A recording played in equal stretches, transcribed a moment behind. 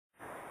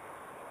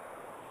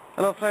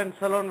Hello friends,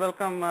 hello and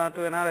welcome to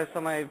NRI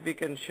Samay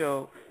weekend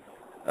show.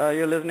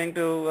 You're listening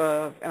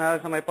to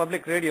NRI Samay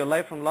Public Radio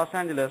live from Los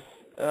Angeles.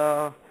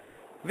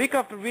 Week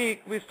after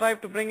week we strive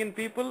to bring in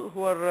people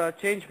who are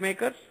change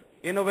makers,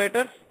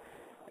 innovators,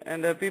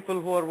 and people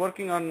who are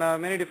working on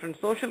many different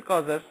social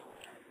causes.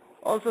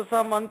 Also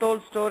some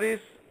untold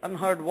stories,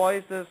 unheard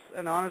voices,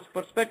 and honest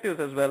perspectives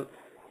as well.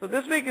 So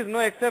this week is no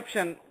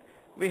exception.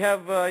 We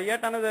have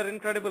yet another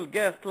incredible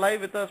guest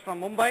live with us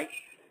from Mumbai.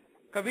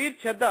 Kabir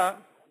Chadha,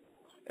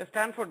 a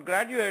Stanford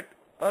graduate,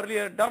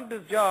 earlier dumped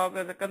his job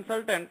as a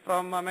consultant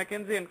from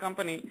McKinsey Co,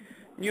 New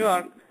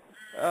York,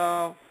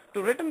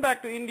 to return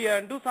back to India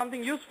and do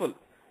something useful.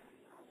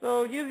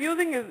 So he is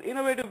using his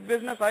innovative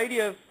business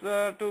ideas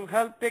to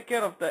help take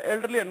care of the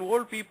elderly and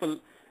old people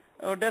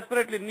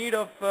desperately in need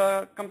of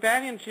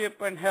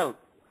companionship and help.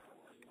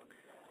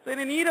 So in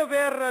an era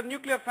where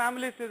nuclear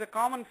families is a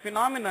common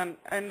phenomenon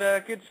and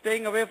kids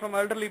staying away from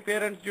elderly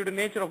parents due to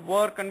nature of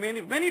work and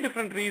many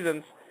different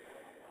reasons,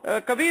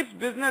 Kabir's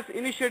business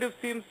initiative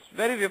seems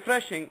very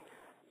refreshing.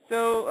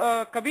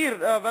 So, Kabir,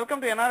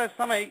 welcome to NRS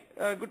Samay.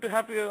 Good to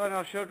have you on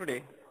our show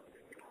today.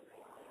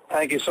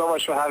 Thank you so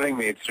much for having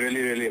me. It's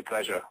really a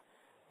pleasure.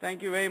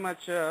 Thank you very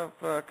much,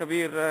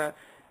 Kabir.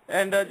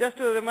 And just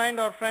to remind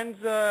our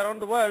friends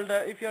around the world,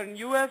 if you're in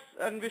US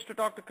and wish to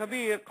talk to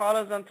Kabir, call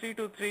us on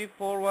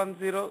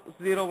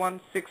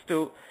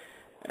 323-410-0162.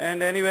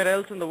 And anywhere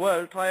else in the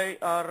world, try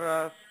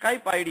our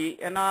Skype ID,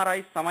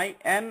 NRI Samay,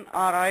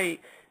 NRI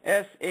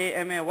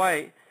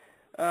SAMAY.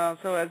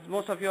 So as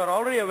most of you are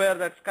already aware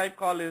that Skype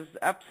call is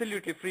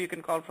absolutely free. You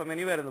can call from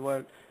anywhere in the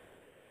world.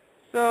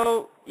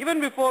 So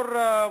even before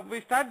we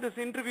start this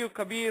interview,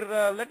 Kabir,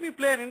 let me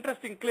play an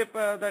interesting clip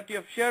that you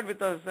have shared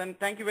with us, and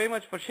thank you very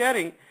much for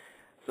sharing.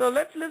 So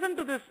let's listen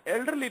to this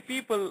elderly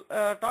people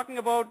talking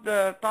about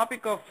the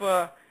topic of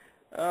the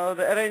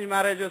arranged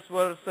marriages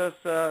versus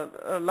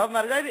love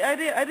marriage.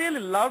 I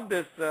really love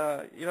this,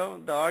 the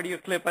audio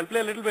clip. I'll play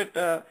a little bit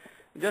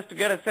just to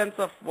get a sense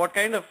of what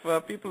kind of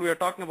people we are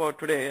talking about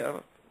today.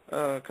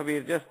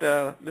 Kabir, just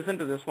listen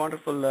to this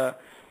wonderful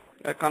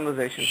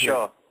conversation.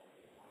 Sure.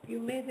 You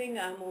may think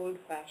I'm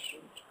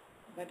old-fashioned,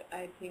 but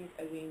I think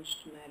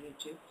arranged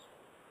marriages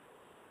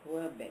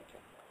were better.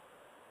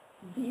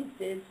 These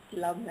days,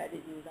 love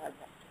marriages are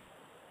better.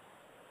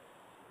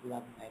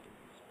 Love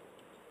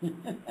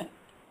marriages.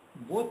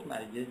 Both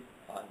marriages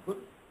are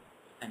good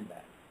and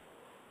bad.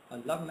 A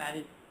love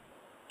marriage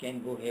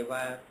can go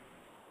haywire,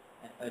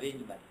 and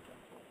arranged marriage can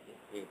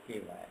go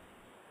haywire.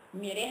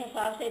 मेरे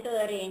हिसाब से तो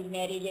arrange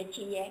marriage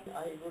अच्छी है.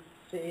 I would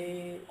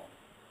say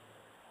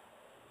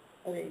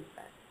arrange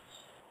marriage.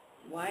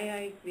 Why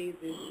I say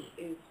this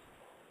is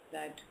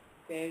that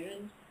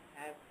parents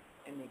have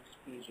an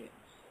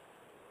experience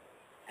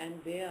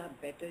and they are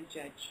better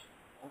judge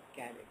of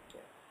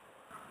character.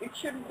 It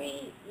should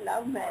be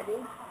love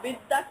marriage with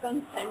the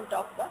consent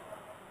of the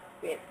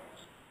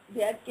parents.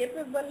 They are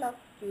capable of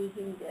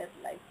choosing their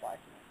life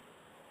partner.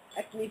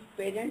 At least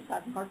parents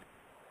are not.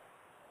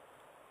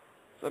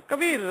 So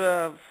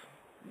Kabir,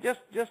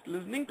 just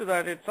listening to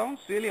that, it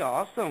sounds really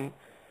awesome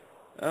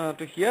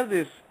to hear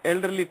these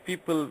elderly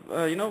people,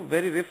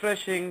 very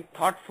refreshing,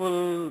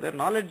 thoughtful, they're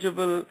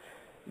knowledgeable,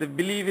 they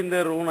believe in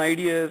their own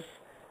ideas,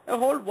 a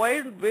whole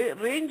wide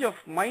range of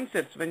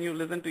mindsets when you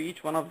listen to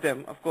each one of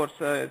them. Of course,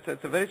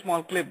 it's a very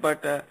small clip,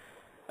 but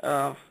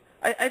I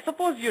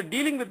suppose you're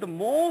dealing with the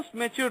most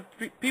mature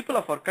people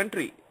of our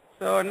country.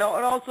 So, and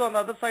also on the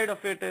other side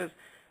of it is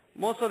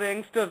most of the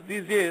youngsters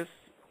these days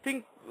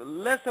think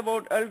less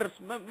about elders,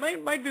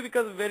 might be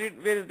because of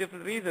various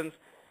different reasons,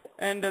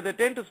 and they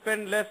tend to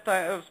spend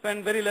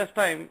very less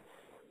time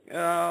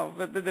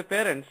with the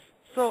parents.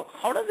 So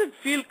how does it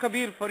feel,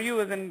 Kabir, for you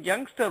as a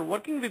youngster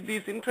working with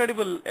these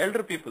incredible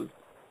elder people?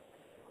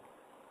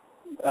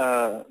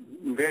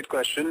 Great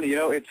question.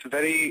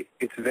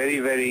 It's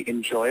very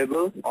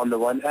enjoyable on the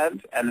one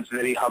hand, and it's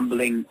very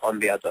humbling on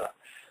the other.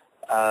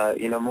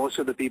 Most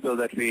of the people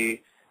that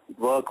we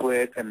work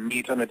with and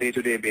meet on a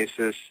day-to-day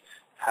basis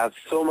have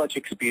so much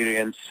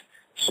experience,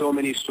 so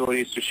many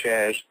stories to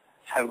share,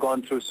 have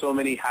gone through so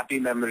many happy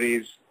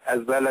memories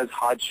as well as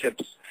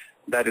hardships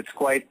that it's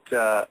quite,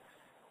 I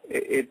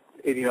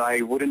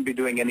wouldn't be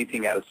doing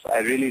anything else. I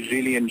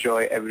really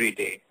enjoy every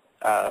day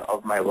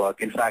of my work.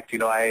 In fact,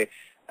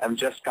 I'm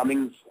just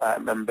coming,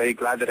 I'm very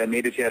glad that I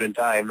made it here in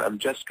time. I'm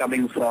just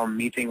coming from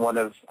meeting one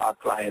of our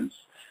clients.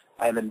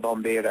 I'm in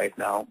Bombay right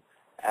now,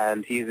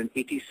 and he's an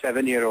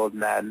 87-year-old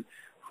man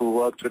who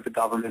worked with the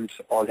government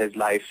all his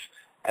life,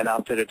 and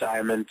after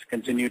retirement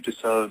continued to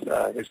serve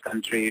his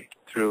country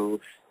through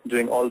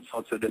doing all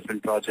sorts of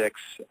different projects.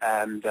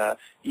 And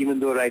even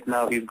though right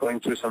now he's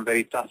going through some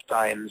very tough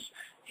times,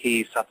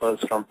 he suffers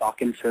from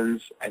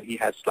Parkinson's and he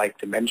has slight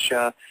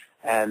dementia,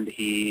 and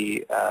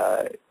he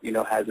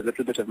has a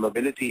little bit of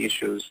mobility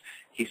issues.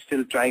 He's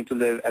still trying to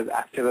live as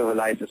active of a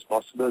life as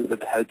possible with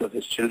the help of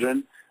his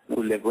children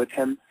who live with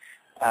him.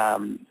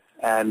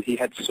 And he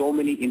had so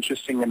many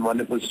interesting and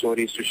wonderful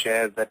stories to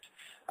share that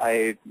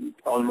I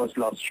almost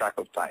lost track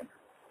of time.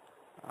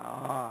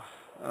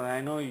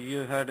 I know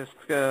you had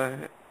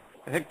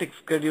hectic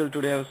schedule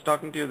today. I was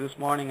talking to you this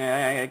morning.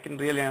 I can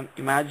really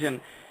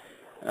imagine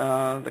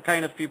the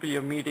kind of people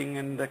you're meeting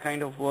and the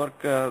kind of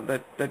work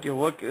that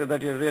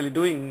you're really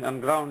doing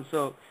on ground.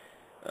 So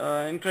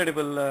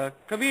incredible.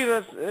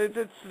 Kabir,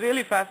 it's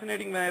really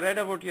fascinating. When I read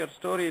about your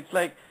story, it's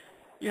like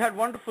you had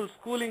wonderful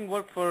schooling,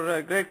 worked for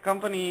a great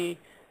company,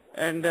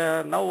 and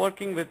now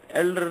working with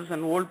elders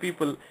and old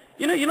people.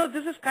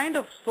 This is kind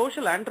of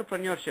social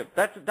entrepreneurship.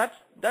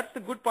 That's the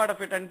good part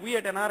of it. And we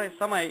at NRI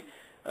Samay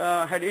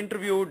had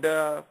interviewed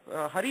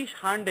Harish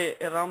Hande,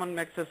 a Raman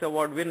Magsaysay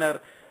Award winner,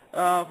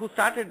 who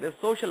started a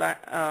social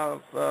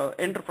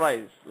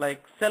enterprise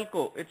like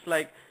Selco. It's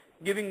like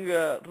giving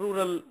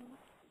rural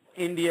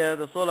India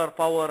the solar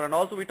power. And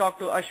also we talked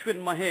to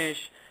Ashwin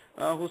Mahesh,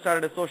 who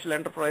started a social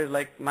enterprise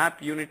like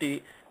Map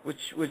Unity,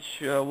 which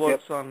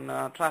works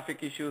on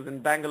traffic issues in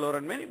Bangalore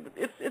and many.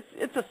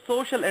 It's a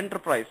social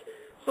enterprise.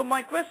 So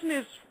my question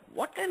is,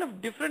 what kind of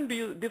difference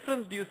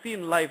do you see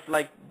in life,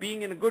 like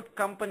being in a good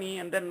company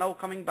and then now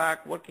coming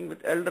back working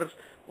with elders?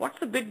 What's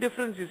the big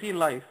difference you see in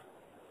life?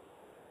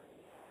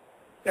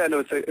 Yeah,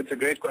 no, it's a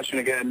great question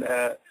again.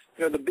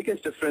 The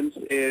biggest difference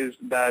is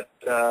that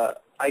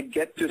I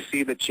get to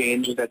see the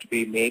change that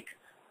we make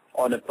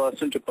on a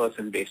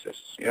person-to-person basis.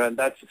 And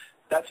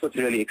that's what's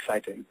really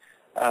exciting.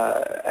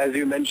 As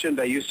you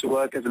mentioned, I used to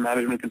work as a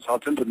management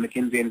consultant with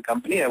McKinsey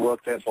Company. I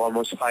worked there for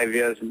almost 5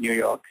 years in New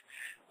York.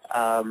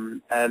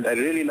 And I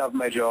really love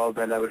my job,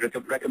 and I would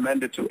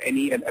recommend it to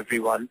any and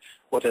everyone.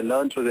 What I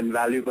learned was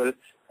invaluable,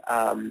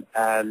 and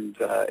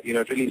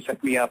it really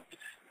set me up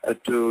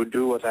to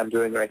do what I'm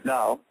doing right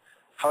now.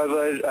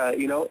 However,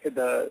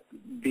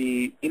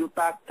 the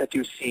impact that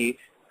you see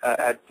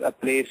at a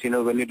place,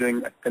 when you're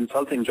doing a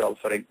consulting job,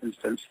 for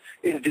instance,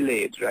 is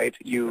delayed, right?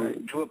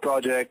 You do a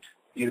project,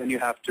 then you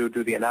have to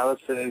do the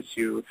analysis,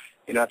 you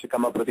have to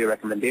come up with your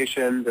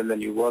recommendations, and then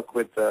you work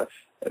with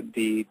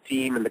the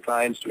team and the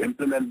clients to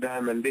implement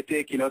them, and they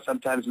take,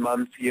 sometimes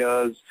months,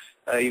 years,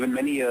 even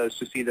many years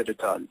to see the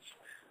returns.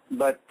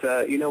 But,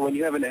 when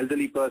you have an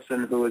elderly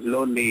person who is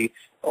lonely,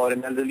 or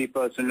an elderly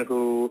person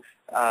who,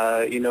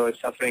 is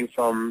suffering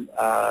from,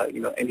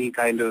 any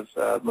kind of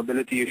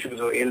mobility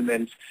issues or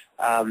ailments,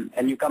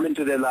 and you come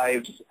into their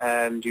lives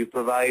and you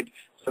provide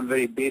some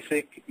very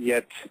basic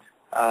yet,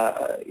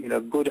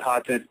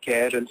 good-hearted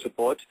care and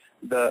support,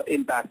 the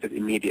impact is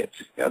immediate.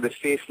 The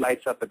face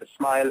lights up with a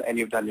smile, and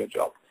you've done your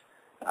job.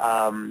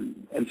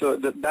 And so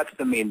that's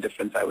the main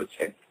difference, I would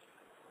say.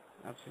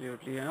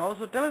 Absolutely. And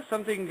also tell us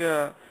something.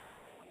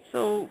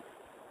 So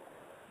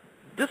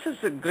this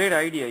is a great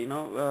idea.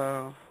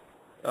 You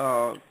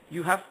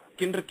have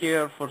kinder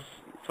care for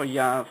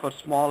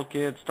small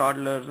kids,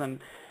 toddlers,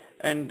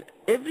 and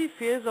every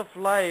phase of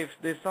life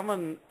there's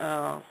someone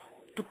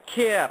to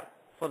care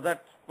for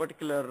that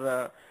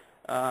particular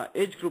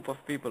age group of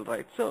people,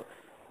 right? So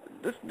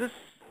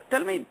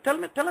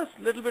tell us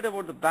a little bit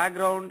about the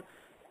background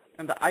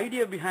and the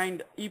idea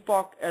behind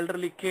Epoch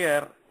Elderly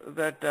Care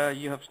that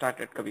you have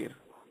started, Kabir.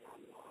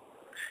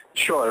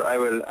 Sure, I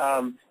will.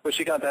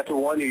 Shrikant, I have to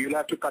warn you, you'll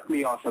have to cut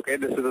me off, okay?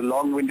 This is a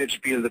long-winded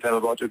spiel that I'm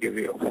about to give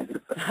you.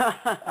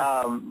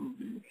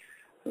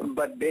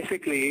 But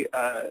basically,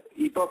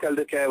 Epoch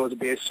Elder Care was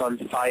based on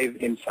 5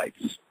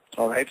 insights,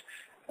 all right?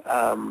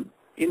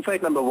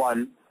 Insight number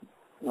 1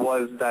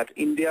 was that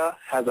India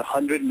has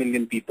 100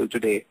 million people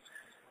today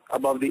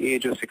above the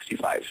age of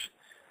 65.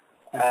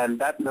 And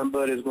that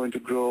number is going to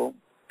grow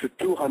to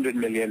 200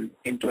 million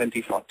in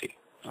 2040.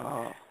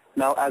 Oh.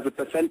 Now, as a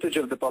percentage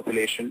of the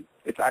population,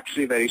 it's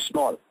actually very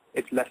small.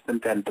 It's less than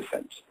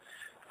 10%.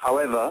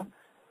 However,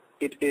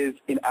 it is,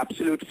 in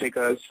absolute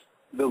figures,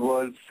 the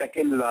world's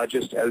second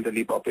largest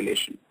elderly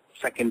population,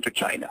 second to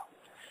China.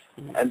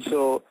 Mm-hmm. And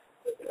so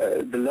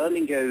the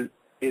learning here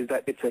is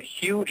that it's a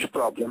huge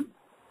problem,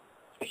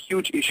 a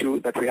huge issue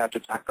that we have to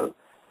tackle,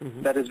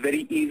 mm-hmm. that is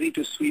very easy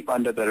to sweep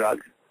under the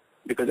rug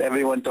because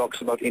everyone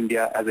talks about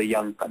India as a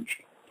young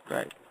country.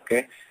 Right.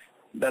 Okay?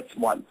 That's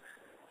one.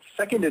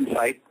 Second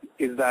insight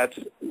is that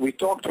we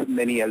talked with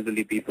many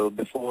elderly people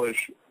before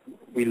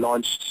we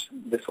launched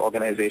this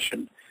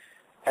organization,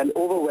 and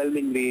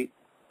overwhelmingly,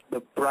 the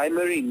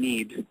primary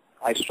need,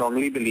 I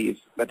strongly believe,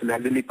 that an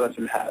elderly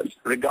person has,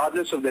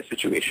 regardless of their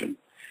situation,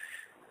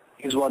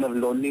 is one of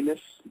loneliness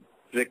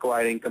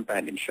requiring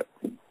companionship.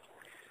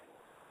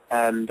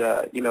 And,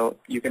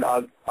 you can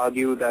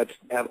argue that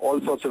they have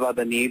all sorts of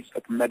other needs,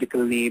 like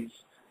medical needs,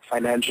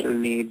 financial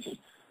needs,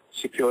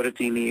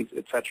 security needs,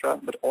 etc.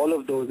 But all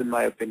of those, in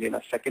my opinion,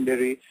 are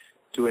secondary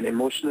to an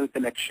emotional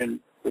connection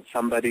with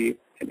somebody,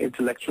 an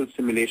intellectual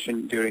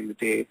stimulation during the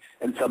day,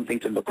 and something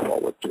to look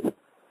forward to.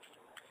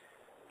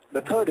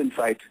 The third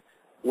insight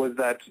was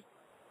that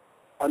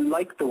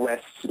unlike the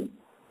West,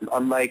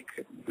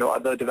 unlike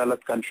other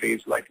developed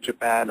countries like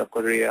Japan or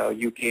Korea or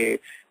UK,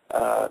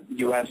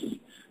 US,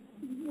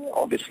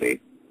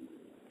 obviously,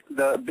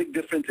 the big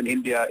difference in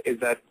India is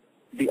that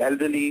the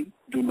elderly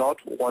do not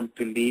want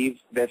to leave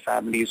their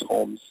families'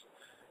 homes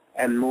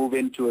and move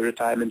into a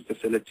retirement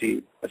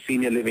facility, a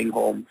senior living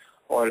home,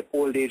 or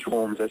old age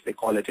homes as they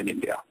call it in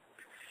India.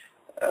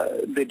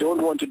 They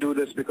don't want to do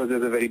this because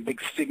there's a very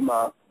big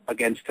stigma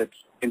against it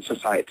in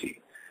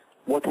society?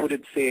 What would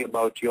it say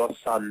about your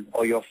son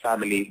or your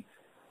family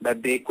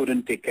that they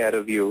couldn't take care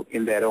of you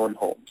in their own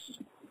homes,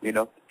 you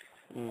know?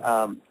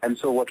 And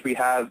so what we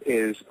have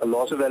is a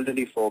lot of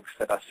elderly folks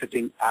that are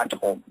sitting at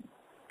home.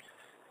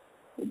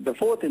 The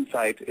fourth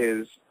insight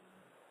is,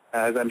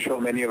 as I'm sure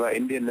many of our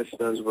Indian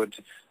listeners would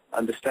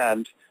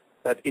understand,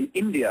 that in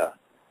India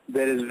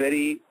there's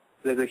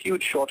a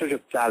huge shortage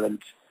of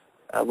talent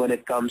when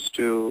it comes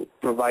to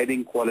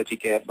providing quality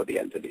care for the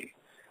elderly.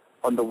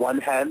 On the one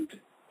hand,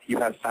 you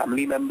have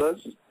family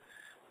members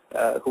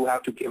who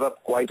have to give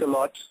up quite a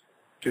lot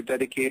to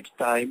dedicate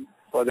time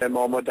for their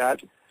mom or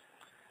dad,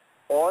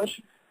 or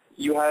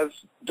you have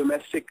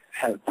domestic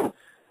help,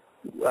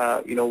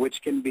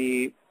 which can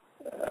be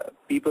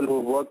people who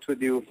have worked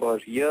with you for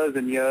years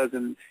and years,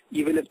 and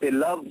even if they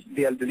love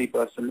the elderly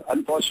person,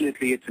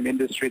 unfortunately it's an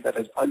industry that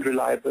is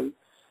unreliable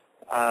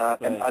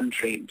and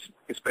untrained,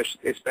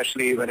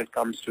 especially when it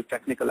comes to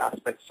technical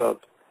aspects of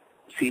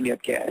senior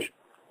care.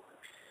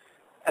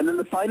 And then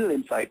the final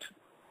insight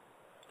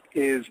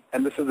is,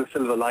 and this is the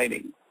silver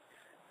lining,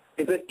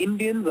 is that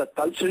Indians are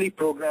culturally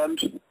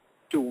programmed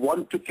to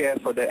want to care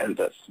for their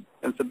elders.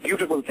 And it's a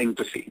beautiful thing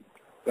to see,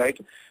 right?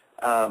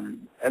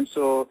 And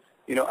so,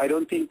 I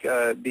don't think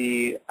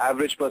the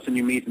average person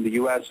you meet in the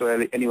US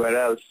or anywhere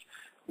else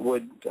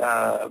would,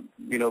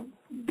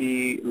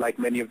 be like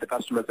many of the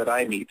customers that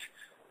I meet,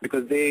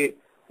 because they,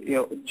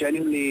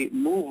 genuinely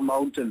move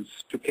mountains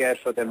to care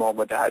for their mom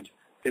or dad.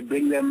 They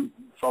bring them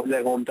from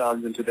their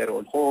hometowns into their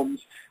own homes.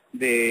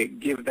 They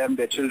give them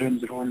their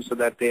children's rooms so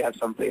that they have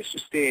some place to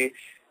stay,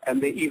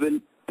 and they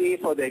even pay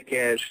for their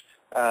care,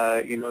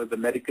 the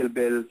medical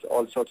bills,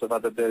 all sorts of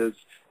other bills,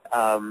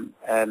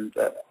 and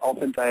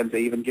oftentimes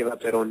they even give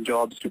up their own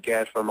jobs to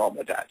care for mom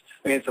or dad.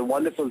 I mean, it's a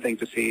wonderful thing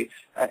to see,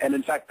 and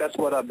in fact, that's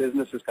what our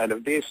business is kind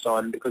of based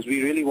on, because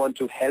we really want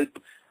to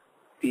help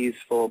these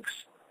folks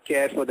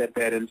care for their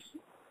parents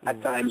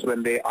at times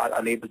when they are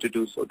unable to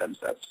do so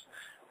themselves.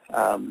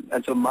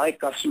 And so my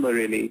customer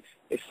really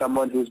is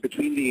someone who's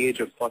between the age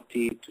of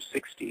 40 to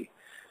 60,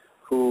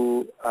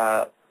 who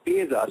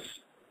pays us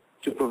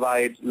to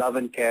provide love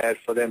and care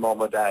for their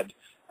mom or dad,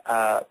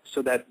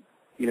 so that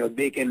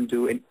they can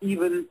do an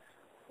even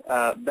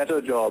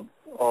better job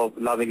of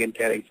loving and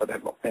caring for their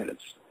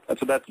parents. And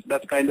so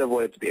that's kind of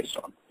what it's based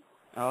on.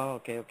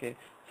 Oh, okay.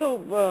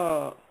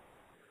 So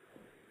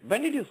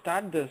when did you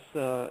start this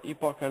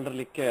Epoch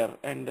Elderly Care,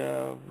 and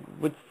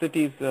which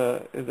cities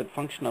is it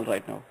functional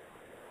right now?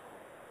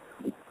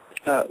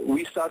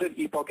 We started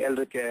Epoch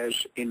Elder Care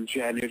in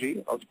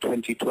January of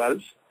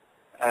 2012,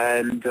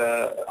 and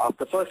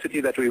the first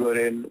city that we were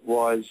in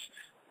was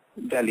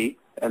Delhi,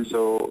 and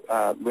so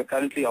we're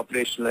currently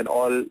operational in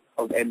all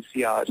of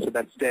NCR, so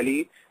that's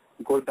Delhi,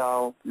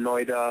 Gurgaon,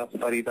 Noida,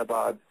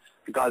 Faridabad,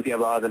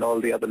 Ghaziabad, and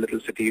all the other little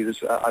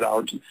cities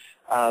around.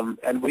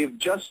 And we've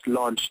just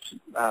launched,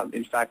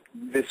 in fact,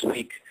 this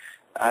week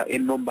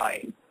in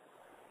Mumbai.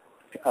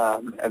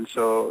 And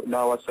so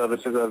now our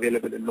services are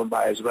available in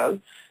Mumbai as well.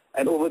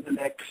 And over the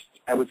next,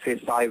 I would say,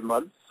 5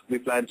 months, we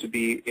plan to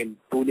be in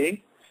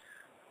Pune,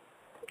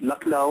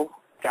 Lucknow,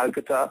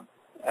 Calcutta,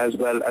 as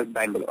well as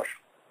Bangalore.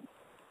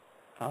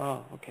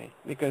 Oh, okay.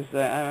 Because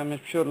I'm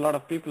sure a lot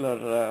of people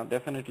are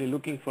definitely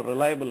looking for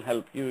reliable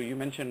help. You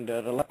mentioned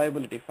the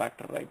reliability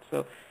factor, right?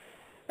 So,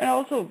 and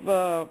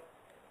also,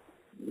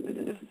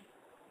 it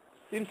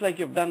seems like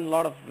you've done a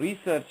lot of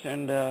research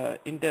and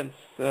intense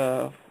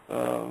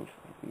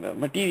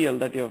material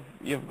that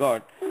you've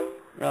got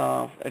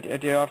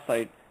at your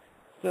side.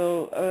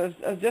 So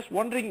I was just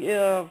wondering,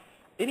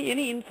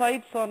 any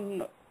insights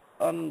on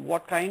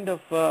what kind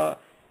of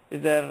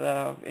is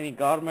there any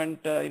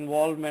government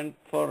involvement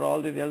for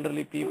all these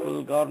elderly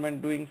people?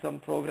 Government doing some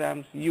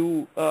programs?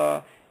 You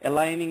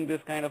aligning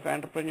this kind of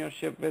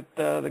entrepreneurship with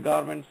the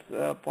government's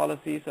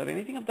policies or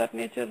anything of that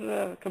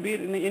nature, Kabir?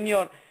 In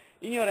your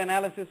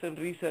analysis and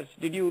research,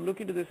 did you look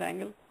into this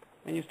angle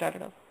when you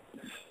started off?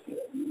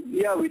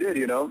 Yeah, we did.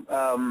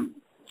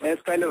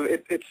 It's kind of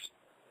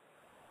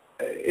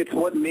it's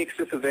what makes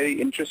this a very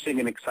interesting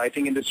and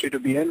exciting industry to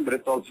be in, but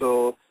it's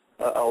also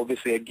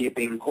obviously a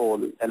gaping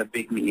hole and a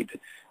big need.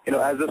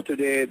 As of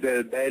today,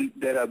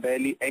 there are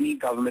barely any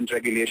government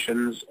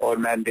regulations or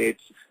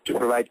mandates to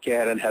provide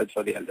care and health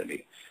for the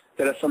elderly.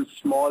 There are some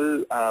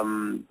small,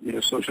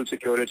 social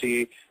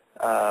security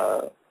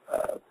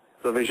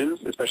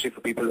provisions, especially for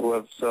people who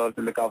have served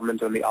in the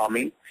government or in the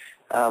army,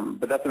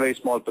 but that's a very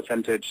small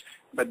percentage.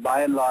 But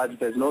by and large,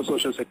 there's no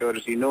social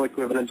security, no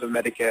equivalent of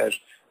Medicare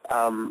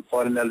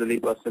for an elderly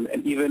person,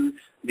 and even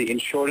the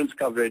insurance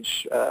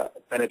coverage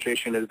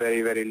penetration is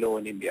very, very low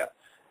in India.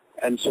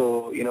 And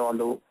so, on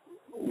the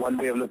one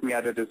way of looking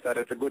at it is that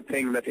it's a good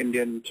thing that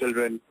Indian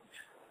children,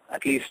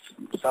 at least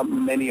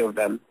many of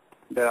them,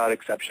 there are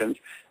exceptions,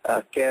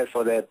 care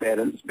for their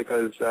parents,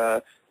 because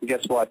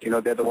guess what,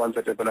 they're the ones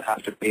that are going to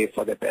have to pay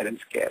for their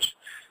parents' care.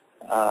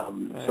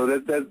 Right. So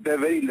there's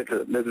very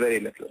little. There's very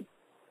little.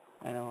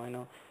 I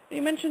know.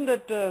 You mentioned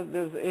that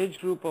there's age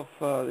group of,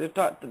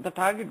 the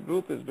target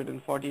group is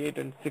between 48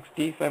 and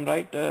 60, if I'm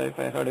right, if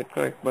I heard it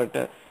correct.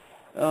 But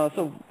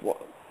so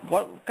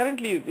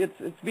currently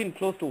it's been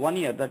close to 1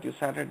 year that you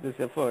started these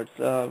efforts.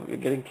 You're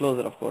getting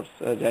closer, of course,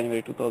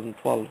 January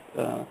 2012.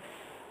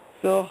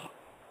 So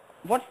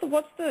what's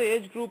the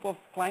age group of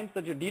clients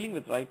that you're dealing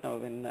with right now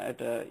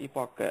at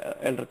Epoch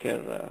Elder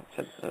Care,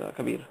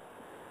 Kabir?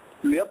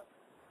 Yep.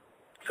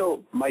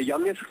 So my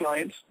youngest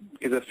client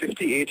is a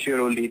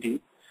 58-year-old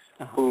lady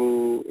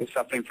who is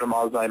suffering from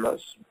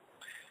Alzheimer's.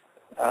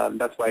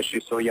 That's why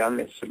she's so young.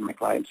 It's my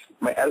client.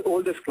 My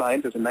oldest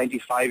client is a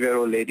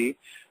 95-year-old lady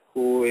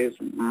who is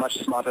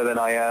much smarter than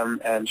I am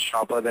and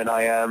sharper than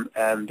I am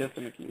and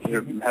Definitely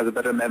has a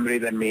better memory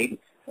than me.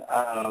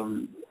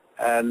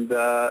 And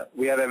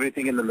we have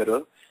everything in the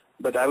middle.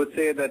 But I would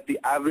say that the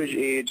average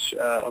age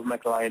of my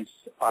clients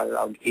are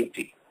around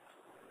 80.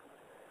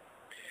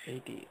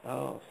 80.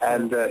 Oh. So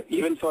And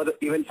even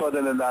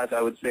further than that,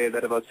 I would say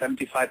that about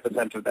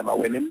 75% of them are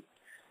women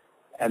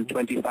and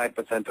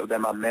 25% of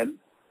them are men.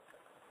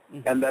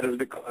 And that is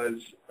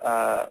because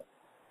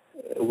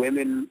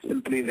women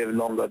simply live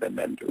longer than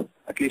men do,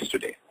 at least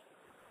today.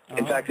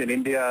 In fact, in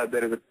India,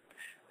 there is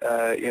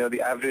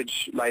the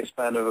average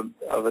lifespan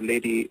of a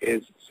lady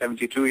is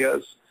 72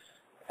 years,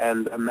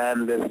 and a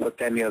man lives for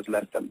 10 years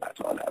less than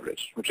that on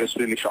average, which is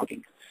really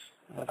shocking.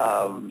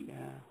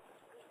 yeah.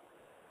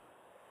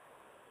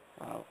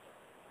 Wow.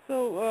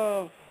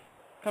 So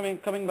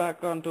coming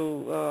back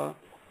onto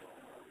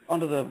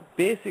the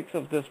basics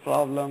of this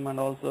problem, and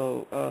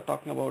also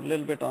talking about a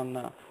little bit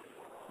on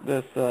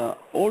this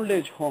old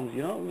age homes.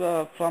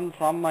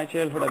 From my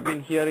childhood, I've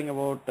been hearing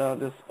about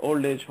this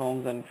old age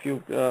homes, and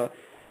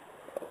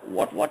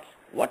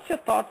what's your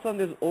thoughts on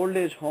these old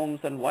age homes,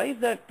 and why is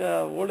that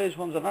old age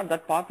homes are not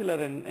that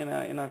popular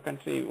in our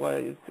country?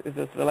 Why is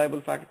this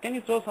reliable fact? Can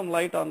you throw some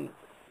light on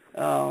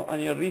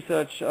your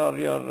research or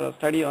your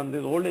study on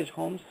these old age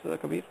homes,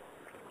 Kabir?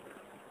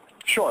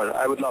 Sure,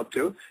 I would love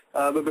to.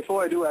 But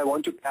before I do, I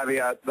want to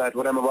caveat that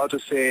what I'm about to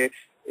say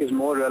is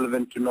more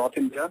relevant to North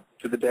India,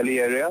 to the Delhi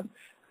area.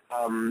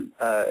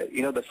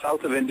 The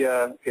south of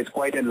India is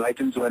quite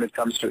enlightened when it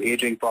comes to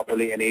aging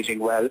properly and aging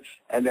well,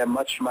 and they're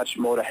much, much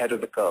more ahead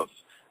of the curve.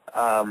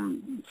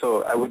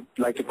 So I would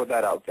like to put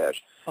that out there.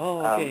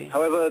 Oh, okay.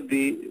 However,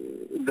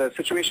 the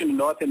situation in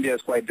North India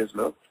is quite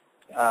dismal.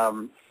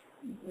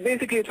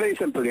 Basically, it's very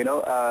simple,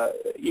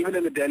 even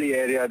in the Delhi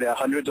area, there are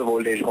hundreds of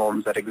old age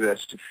homes that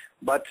exist,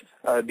 but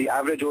the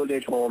average old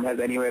age home has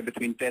anywhere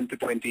between 10 to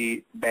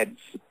 20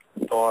 beds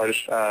for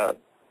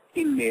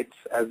inmates,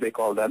 as they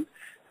call them.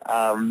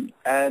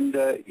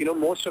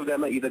 Most of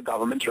them are either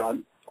government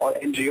run or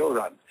NGO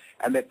run,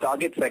 and their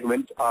target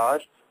segment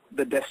are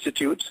the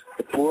destitute,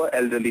 the poor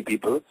elderly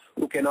people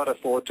who cannot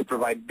afford to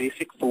provide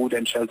basic food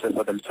and shelter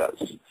for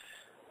themselves.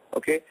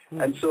 Okay,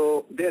 and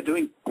so they're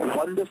doing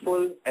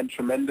wonderful and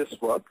tremendous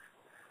work.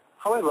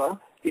 However,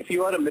 if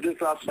you are a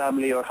middle-class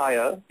family or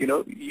higher,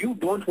 you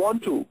don't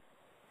want to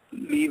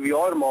leave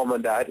your mom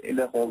and dad in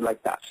a home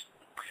like that.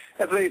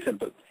 That's very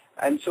simple.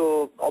 And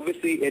so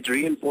obviously it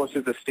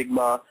reinforces the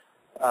stigma,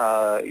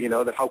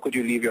 that how could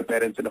you leave your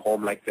parents in a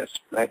home like this,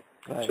 right?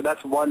 So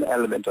that's one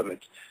element of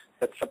it.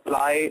 That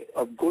supply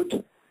of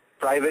good,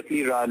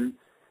 privately run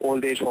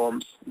old age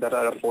homes that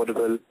are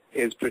affordable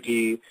is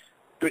pretty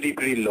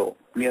low,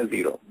 near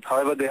zero.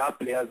 However, there are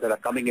players that are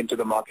coming into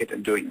the market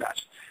and doing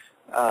that.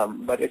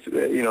 But it's,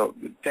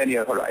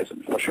 10-year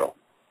horizon for sure.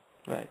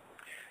 Right.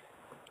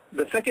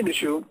 The second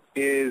issue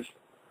is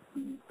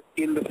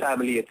in the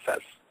family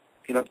itself.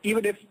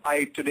 Even if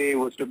I today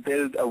was to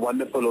build a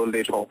wonderful old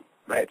age home,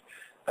 right,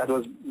 that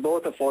was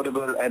both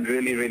affordable and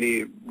really,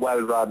 really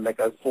well run, like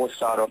a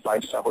 4-star or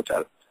 5-star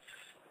hotel,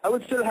 I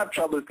would still have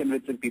trouble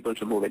convincing people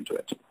to move into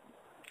it.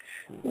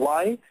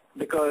 Why?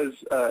 Because,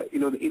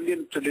 the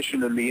Indian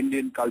tradition and the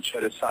Indian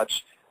culture is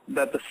such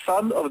that the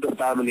son of the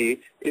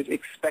family is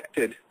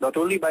expected, not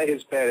only by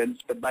his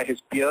parents, but by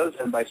his peers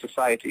and by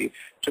society,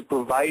 to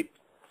provide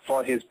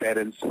for his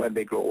parents when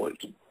they grow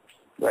old,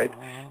 right?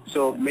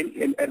 So,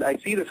 and I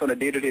see this on a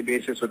day-to-day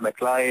basis with my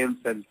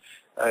clients, and,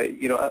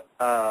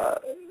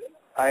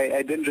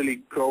 I didn't really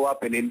grow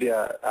up in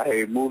India.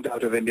 I moved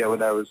out of India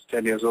when I was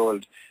 10 years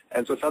old.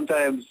 And so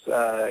sometimes,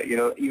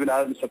 even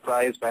I'm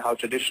surprised by how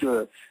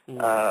traditional,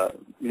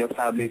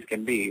 families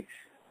can be.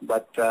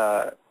 But,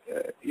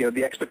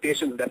 the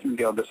expectations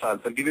definitely on the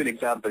sons. I'll give you an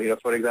example.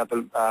 For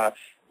example,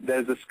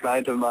 there's this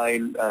client of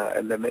mine,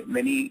 and there are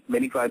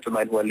many clients of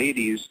mine who are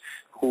ladies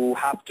who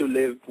have to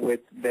live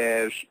with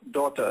their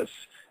daughters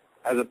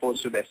as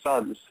opposed to their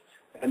sons.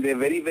 And they're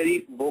very,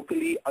 very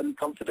vocally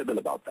uncomfortable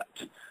about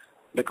that,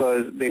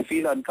 because they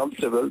feel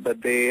uncomfortable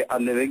that they are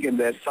living in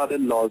their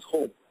son-in-law's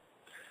home.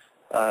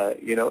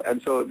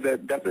 And so there are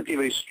definitely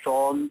very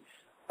strong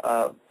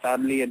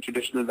family and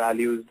traditional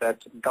values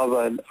that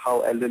govern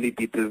how elderly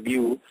people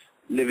view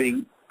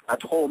living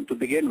at home to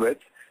begin with,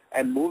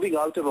 and moving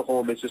out of a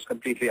home is just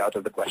completely out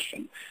of the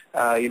question.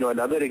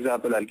 Another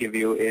example I'll give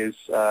you is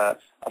a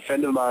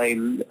friend of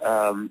mine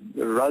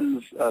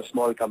runs a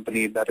small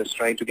company that is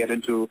trying to get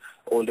into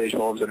old age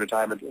homes and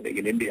retirement living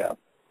in India.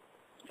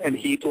 And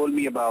he told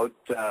me about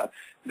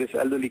this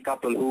elderly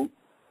couple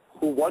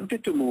who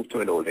wanted to move to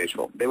an old age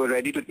home. They were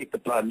ready to take the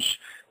plunge.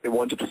 They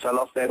wanted to sell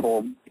off their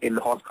home in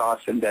hot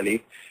cars in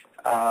Delhi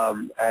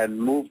and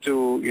move to,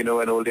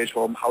 an old age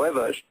home.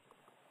 However,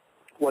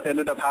 what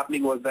ended up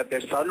happening was that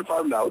their son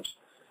found out,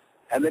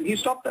 and then he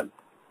stopped them.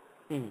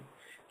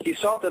 He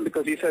stopped them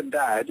because he said,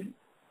 "Dad,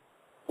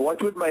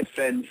 what would my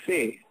friends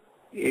say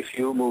if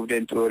you moved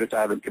into a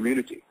retirement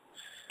community?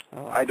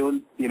 I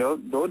don't,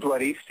 don't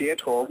worry, stay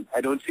at home.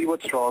 I don't see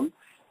what's wrong.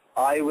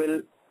 I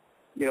will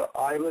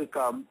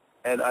come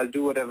and I'll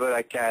do whatever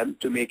I can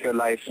to make your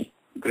life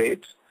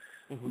great,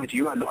 but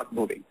you are not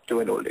moving to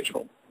an old age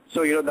home." So,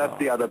 that's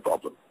the other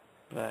problem.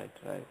 Right.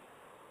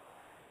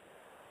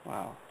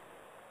 Wow.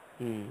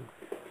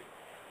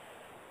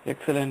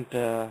 Excellent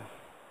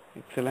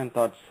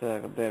thoughts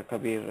there,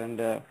 Kabir.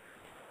 And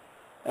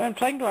I'm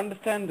trying to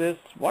understand this.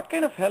 What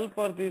kind of help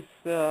are these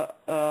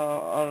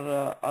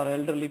are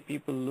elderly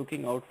people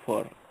looking out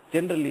for?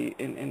 Generally,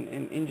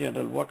 in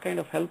general, what kind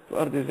of help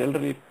are these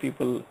elderly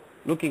people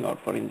looking out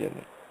for in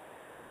general?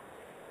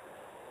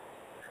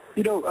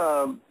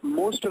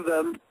 Most of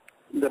them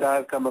that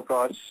I've come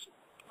across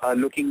are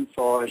looking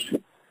for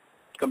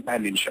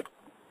companionship.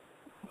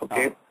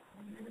 Okay,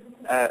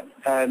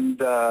 and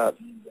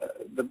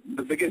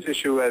the biggest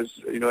issue, as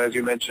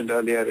you mentioned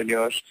earlier in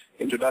your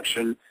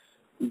introduction,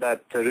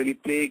 that really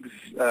plagues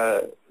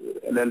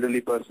an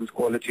elderly person's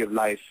quality of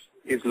life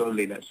is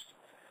loneliness.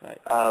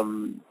 Right.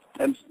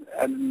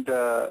 And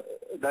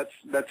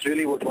that's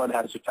really what one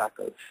has to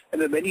tackle.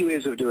 And there are many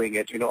ways of doing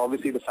it.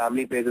 Obviously the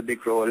family plays a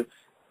big role.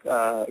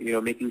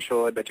 Making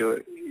sure that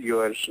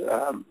you're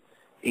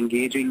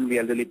engaging the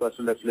elderly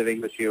person that's living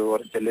with you,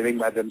 or if they're living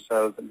by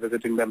themselves, and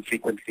visiting them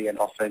frequently and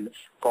often,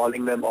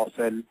 calling them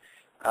often.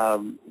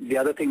 The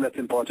other thing that's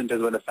important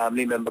is when a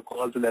family member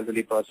calls an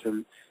elderly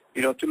person,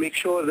 to make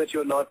sure that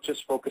you're not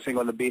just focusing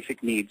on the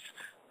basic needs,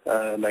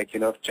 like,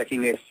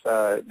 checking if,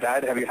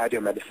 "Dad, have you had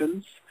your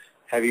medicines?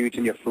 Have you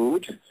eaten your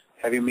food?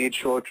 Have you made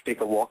sure to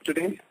take a walk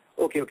today?"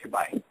 Okay,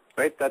 bye.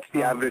 Right? That's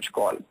the average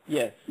call.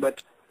 Yes.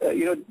 But,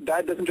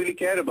 Dad doesn't really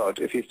care about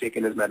if he's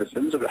taken his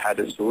medicines or had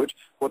his food.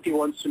 What he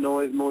wants to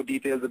know is more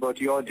details about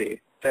your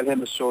day. Tell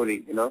him a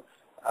story,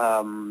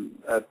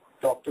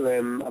 talk to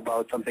him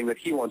about something that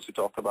he wants to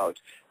talk about.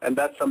 And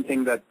that's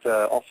something that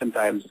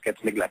oftentimes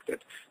gets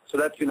neglected. So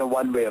that's,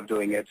 one way of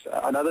doing it.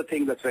 Another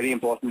thing that's very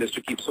important is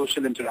to keep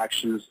social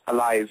interactions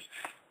alive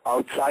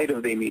outside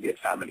of the immediate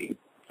family,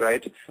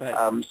 right?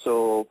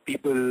 So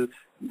people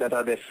that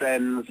are their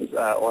friends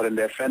or in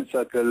their friend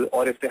circle,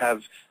 or if they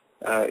have,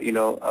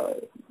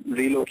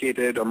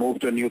 relocated or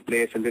moved to a new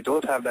place and they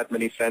don't have that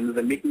many friends,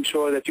 then making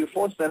sure that you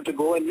force them to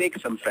go and make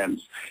some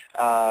friends,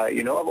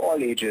 of all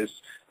ages,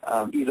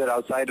 either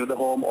outside of the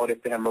home, or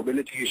if they have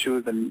mobility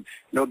issues, and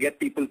get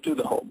people to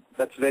the home.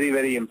 That's very,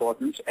 very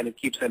important, and it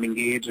keeps them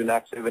engaged and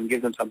active and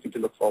gives them something to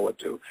look forward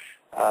to.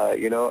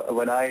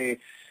 When I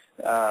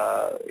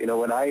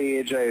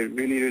age, I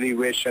really, really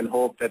wish and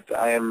hope that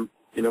I am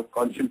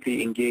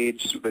constantly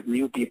engaged with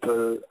new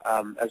people,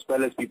 as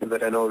well as people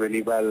that I know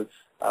really well,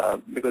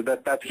 because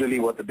that's really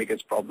what the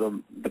biggest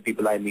problem the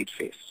people I meet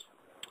face.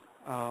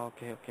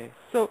 Okay.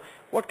 So,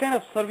 what kind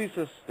of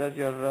services does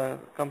your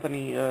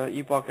company,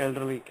 Epoch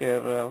Elder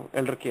Care,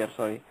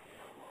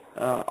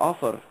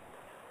 offer?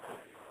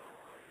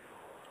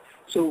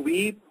 So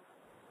we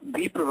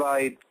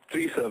provide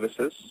 3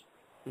 services,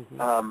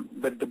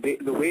 but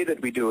the way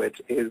that we do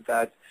it is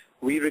that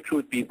we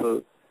recruit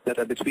people that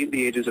are between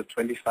the ages of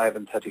 25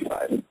 and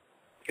 35.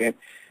 Okay?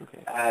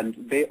 And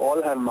they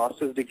all have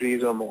master's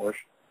degrees or more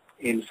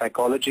in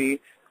psychology,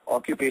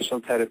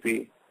 occupational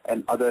therapy,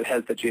 and other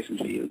health adjacent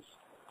fields.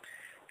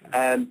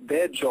 And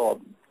their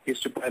job is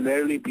to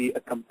primarily be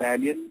a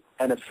companion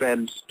and a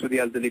friend to the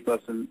elderly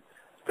person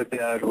that they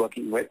are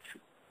working with.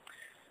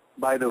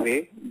 By the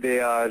way, they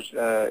are,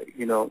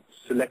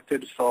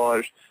 selected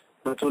for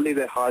not only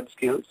their hard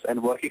skills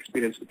and work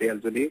experience with the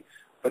elderly,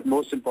 but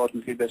most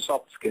importantly, their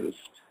soft skills.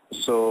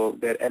 So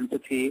their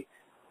empathy,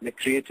 their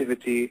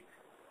creativity,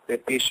 their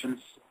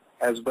patience,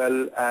 as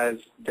well as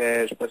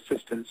their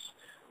persistence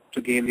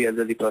to gain the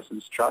elderly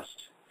person's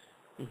trust.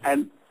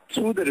 And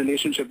through the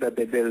relationship that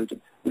they build,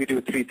 we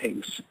do 3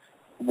 things.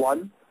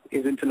 1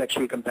 is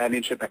intellectual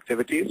companionship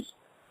activities.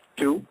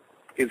 2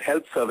 is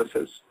health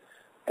services.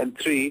 And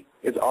 3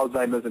 is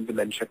Alzheimer's and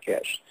dementia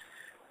care.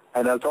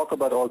 And I'll talk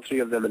about all 3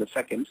 of them in a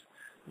second.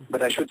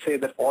 But I should say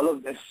that all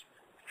of this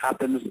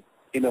happens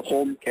in a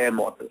home care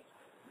model.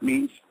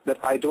 Means that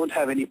I don't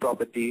have any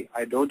property,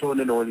 I don't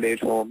own an old age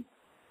home.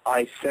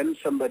 I send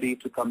somebody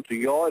to come to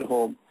your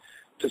home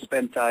to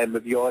spend time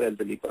with your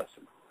elderly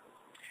person.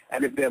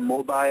 And if they're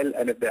mobile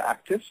and if they're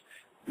active,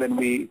 then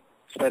we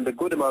spend a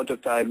good amount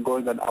of time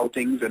going on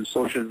outings and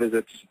social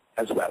visits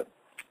as well.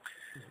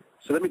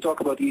 So let me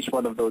talk about each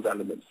one of those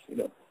elements.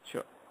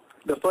 Sure.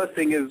 The first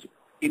thing is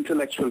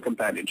intellectual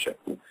companionship.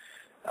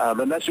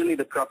 And that's really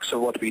the crux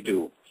of what we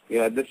do.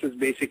 This is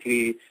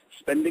basically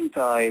spending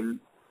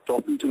time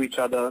talking to each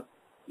other,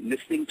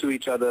 listening to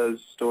each other's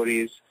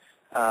stories,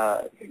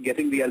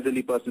 getting the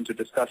elderly person to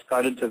discuss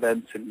current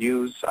events and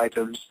news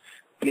items,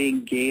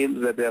 playing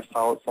games that they're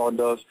fond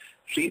of,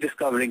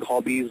 rediscovering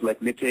hobbies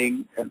like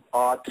knitting and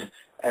art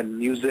and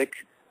music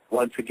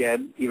once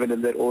again, even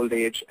in their old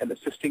age, and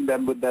assisting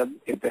them with them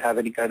if they have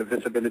any kind of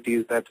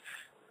disabilities that,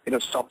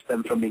 stops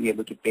them from being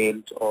able to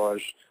paint or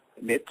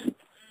knit.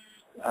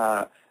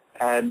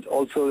 And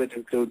also it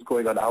includes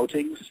going on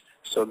outings,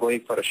 so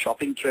going for a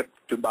shopping trip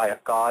to buy a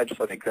card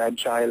for their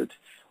grandchild,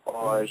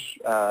 or,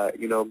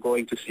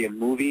 going to see a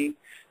movie,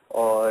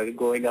 or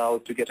going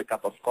out to get a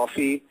cup of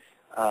coffee.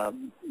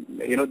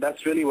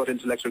 That's really what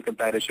intellectual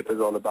companionship is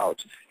all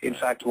about. In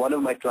fact, one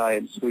of my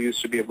clients who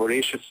used to be a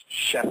voracious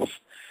chef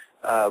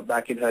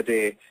back in her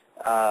day,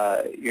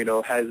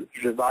 has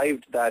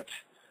revived that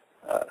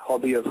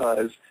hobby of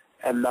hers,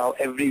 and now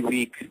every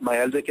week my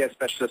elder care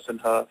specialist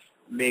and her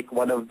make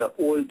one of the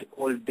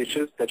old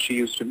dishes that she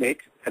used to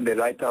make, and they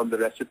write down the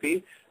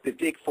recipe. They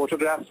take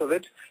photographs of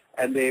it,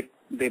 and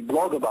they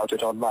blog about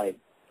it online.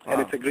 Wow.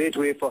 And it's a great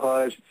way for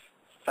her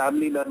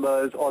family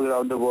members all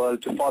around the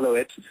world to follow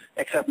it,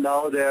 except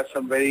now there are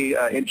some very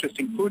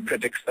interesting food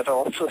critics that are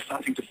also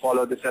starting to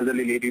follow this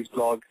elderly lady's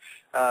blog,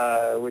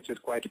 which is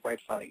quite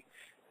funny.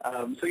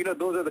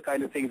 Those are the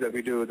kind of things that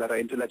we do that are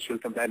intellectual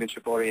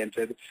companionship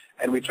oriented,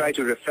 and we try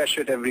to refresh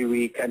it every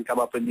week and come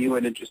up with new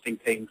and interesting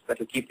things that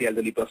will keep the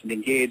elderly person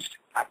engaged,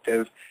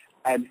 active,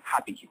 and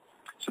happy.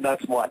 So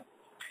that's one.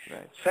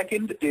 Right.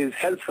 Second is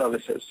health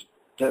services.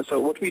 So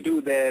what we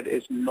do there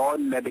is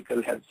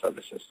non-medical health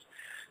services.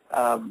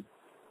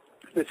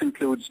 This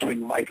includes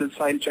doing vital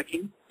sign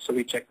checking. So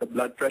we check the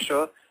blood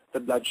pressure, the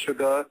blood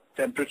sugar,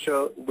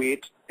 temperature,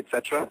 weight,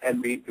 etc.,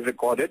 and we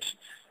record it.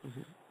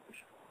 Mm-hmm.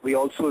 We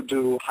also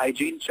do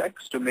hygiene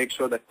checks to make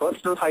sure that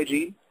personal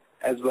hygiene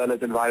as well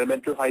as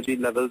environmental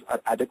hygiene levels are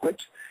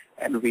adequate,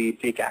 and we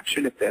take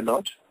action if they're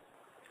not.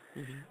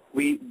 Mm-hmm.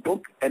 We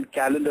book and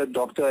calendar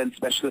doctor and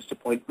specialist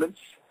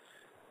appointments,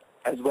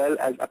 as well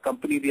as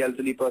accompany the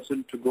elderly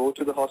person to go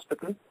to the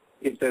hospital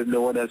if there's no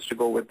one else to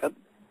go with them.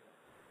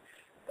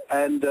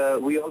 And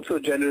we also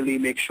generally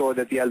make sure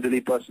that the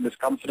elderly person is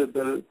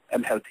comfortable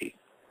and healthy.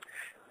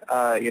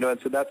 And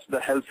so that's the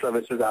health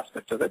services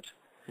aspect of it.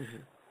 Mm-hmm.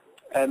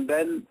 And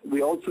then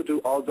we also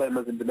do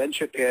Alzheimer's and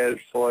dementia care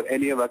for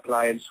any of our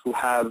clients who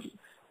have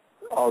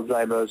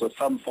Alzheimer's or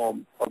some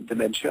form of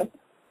dementia.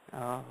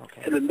 Oh,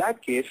 okay. And in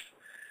that case,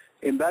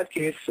 we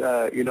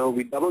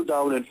double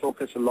down and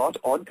focus a lot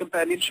on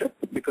companionship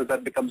because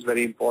that becomes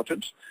very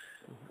important.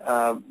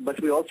 But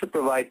we also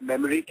provide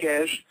memory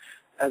care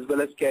as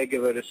well as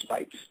caregiver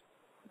respite.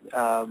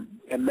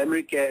 And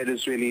memory care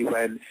is really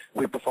when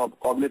we perform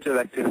cognitive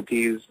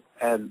activities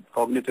and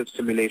cognitive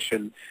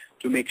stimulation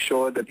to make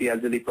sure that the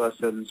elderly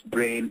person's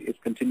brain is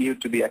continued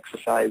to be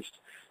exercised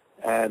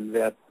and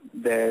that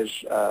their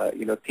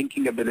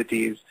thinking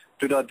abilities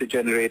do not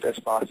degenerate as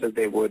fast as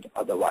they would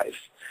otherwise.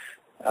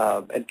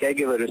 And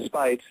caregiver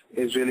respite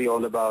is really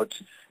all about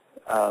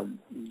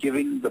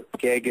giving the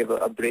caregiver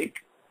a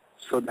break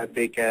so that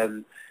they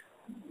can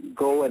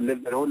go and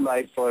live their own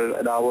life for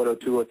an hour or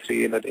two or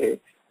three in a day,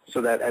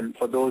 and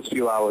for those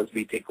few hours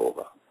we take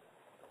over.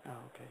 Oh,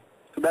 okay.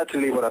 So that's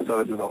really what our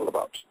service is all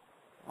about.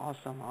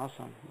 Awesome.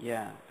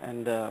 Yeah,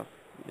 and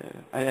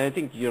I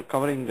think you're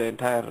covering the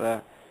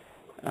entire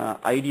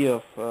idea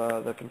of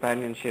the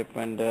companionship,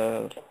 and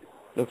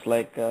looks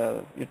like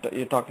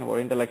you're talking about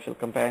intellectual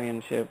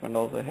companionship and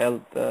also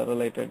health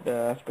related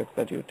aspects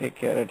that you take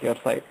care at your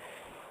site.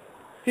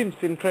 Seems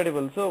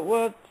incredible.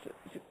 So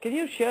can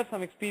you share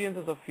some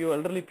experiences of few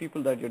elderly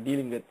people that you're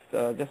dealing with?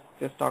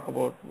 Just talk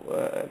about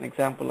an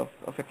example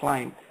of a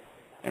client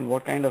and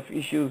what kind of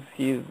issues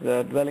he is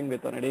dwelling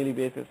with on a daily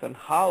basis, and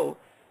how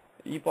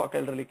Epoch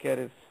Elderly Care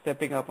is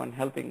stepping up and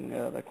helping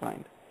the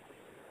client.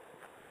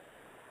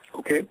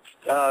 Okay.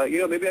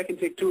 Maybe I can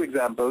take two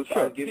examples.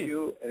 Sure, I'll give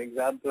you an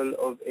example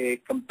of a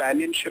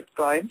companionship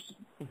client,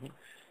 mm-hmm.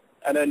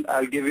 and then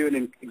I'll give you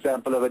an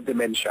example of a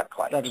dementia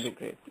client. That would be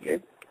great.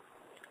 Okay.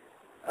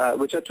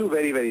 Which are two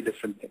very, very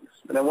different things.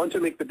 And I want to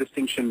make the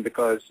distinction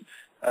because,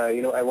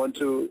 I want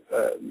to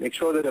make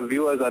sure that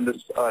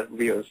our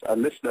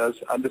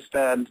listeners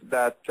understand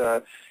that,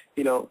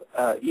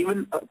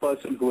 even a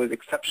person who is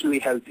exceptionally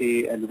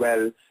healthy and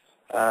well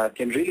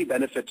can really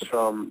benefit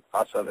from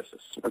our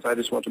services. So I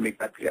just want to make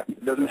that clear.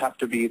 It doesn't have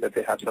to be that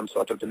they have some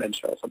sort of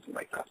dementia or something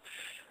like that.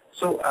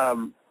 So,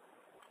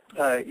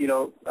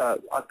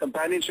 our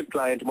companionship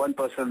client, one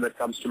person that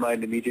comes to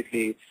mind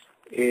immediately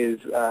is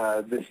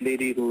this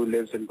lady who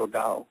lives in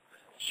Gurgaon.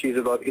 She's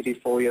about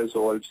 84 years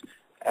old,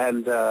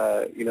 and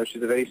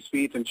she's a very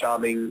sweet and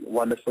charming,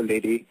 wonderful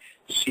lady.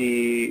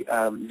 She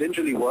didn't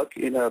really work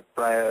in her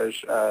prior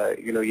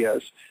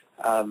years.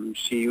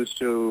 She used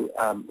to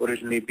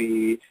originally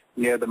be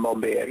near the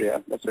Mumbai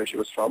area. That's where she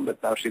was from,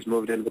 but now she's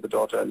moved in with a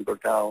daughter in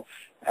Gurgaon,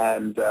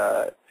 and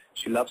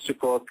she loves to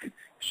cook.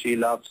 She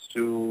loves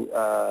to,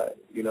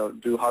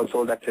 do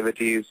household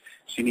activities.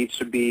 She needs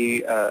to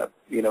be,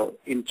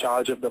 in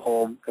charge of the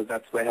home because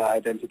that's where her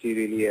identity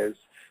really is.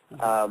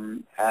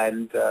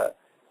 And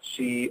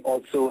she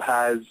also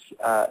has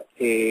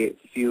a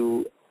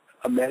few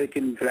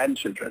American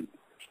grandchildren,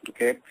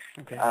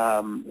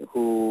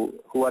 who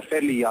are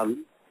fairly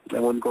young. I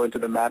won't go into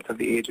the math of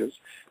the ages,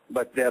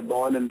 but they're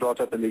born and brought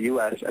up in the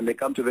U.S., and they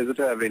come to visit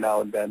her every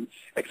now and then,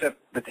 except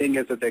the thing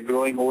is that they're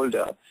growing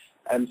older.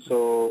 And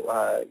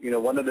so,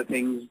 one of the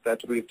things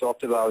that we've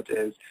talked about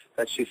is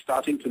that she's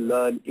starting to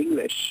learn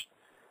English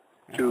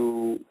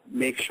to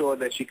make sure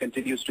that she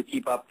continues to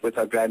keep up with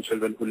her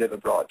grandchildren who live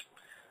abroad,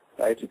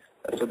 right,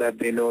 so that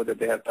they know that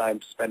they have time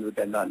to spend with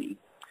their nanny.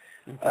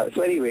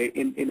 So anyway,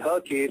 in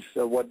her case,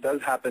 what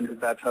does happen is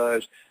that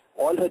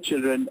all her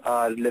children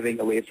are living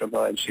away from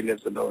her, and she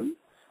lives alone.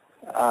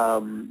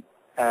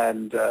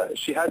 And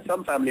she has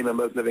some family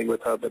members living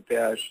with her, but they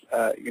are,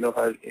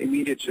 her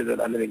immediate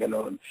children are living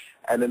alone.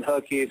 And in her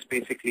case,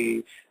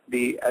 basically,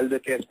 the elder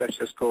care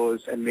specialist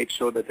goes and makes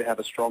sure that they have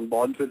a strong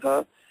bond with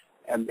her,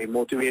 and they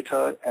motivate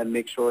her and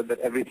make sure that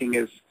everything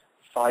is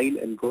fine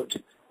and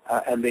good,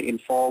 and they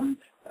inform,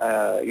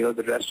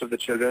 the rest of the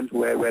children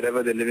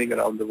wherever they're living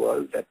around the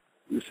world that,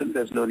 listen,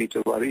 there's no need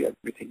to worry,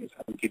 everything is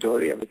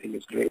hunky-dory, everything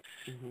is great.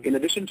 In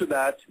addition to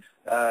that,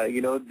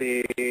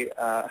 they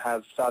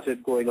have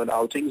started going on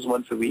outings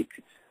once a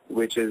week,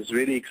 which is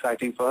really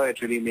exciting for her.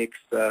 It really makes,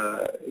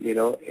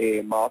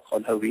 a mark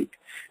on her week.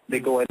 They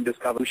go and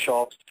discover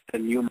shops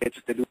and new mates.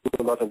 They do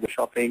a lot of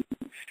shopping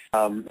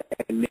and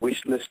make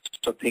wish lists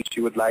of things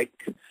she would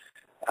like.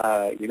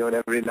 And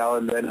every now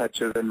and then her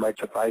children might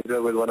surprise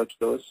her with one of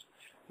those.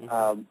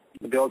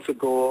 They also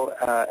go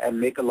and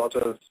make a lot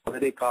of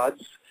holiday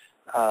cards.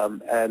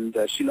 And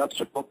she loves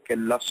to cook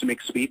and loves to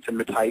make sweets and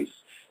mithais.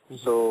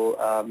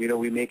 So,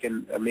 we make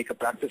a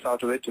practice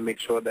out of it to make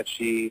sure that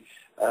she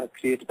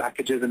creates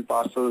packages and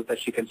parcels that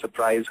she can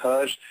surprise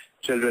her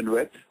children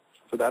with.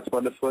 So that's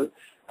wonderful.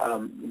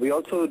 We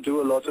also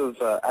do a lot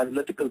of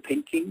analytical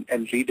thinking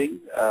and reading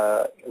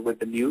with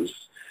the news.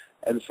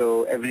 And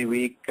so every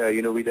week,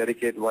 we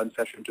dedicate one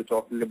session to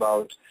talking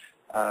about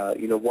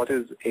what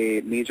is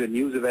a major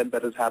news event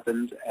that has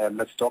happened, and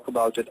let's talk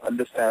about it,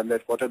 understand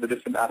that what are the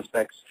different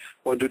aspects,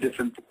 what do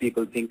different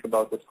people think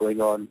about what's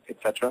going on,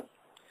 etc.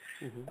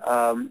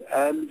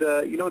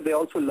 They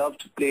also love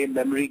to play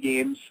memory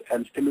games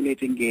and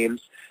stimulating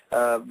games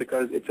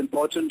because it's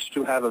important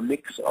to have a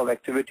mix of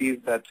activities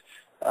that,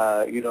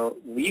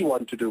 we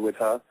want to do with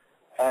her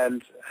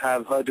and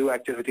have her do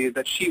activities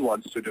that she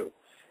wants to do.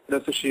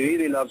 So she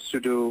really loves to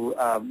do,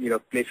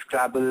 play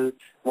Scrabble.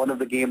 One of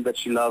the games that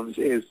she loves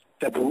is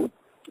Taboo,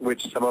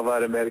 which some of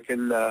our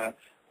American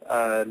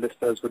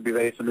listeners would be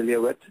very familiar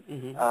with.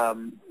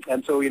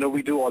 And so,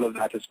 we do all of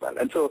that as well.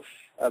 And so,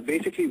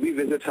 basically, we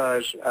visit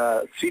her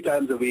 3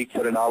 times a week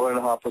for an hour and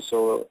a half or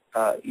so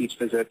each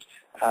visit.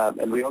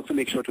 And we also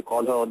make sure to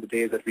call her on the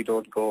days that we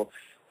don't go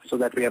so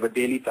that we have a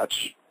daily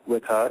touch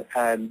with her.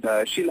 And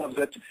she loves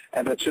it,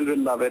 and her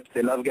children love it.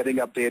 They love getting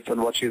updates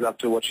on what she's up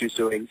to, what she's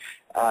doing.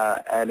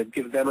 And it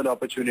gives them an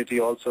opportunity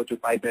also to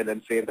pipe in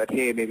and say that,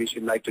 hey, maybe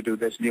she'd like to do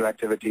this new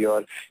activity,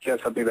 or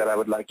here's something that I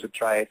would like to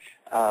try.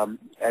 And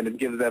it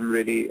gives them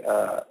really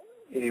a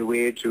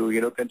way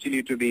to,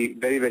 continue to be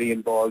very, very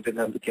involved in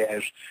her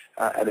care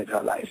and in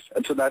her life.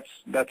 And so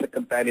that's a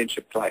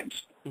companionship client.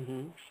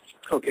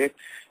 Okay.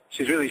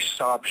 She's really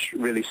sharp,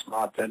 really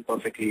smart, and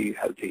perfectly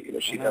healthy.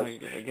 She does.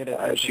 I get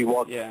it. She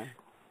walks. Yeah.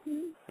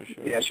 For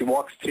sure. Yeah, she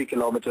walks 3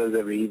 kilometers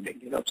every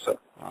evening. So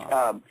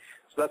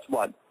that's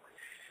one.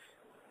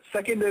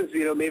 Second is,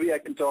 maybe I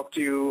can talk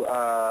to you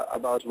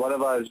about one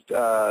of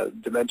our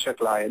dementia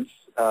clients.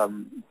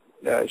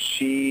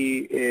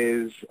 She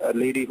is a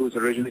lady who's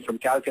originally from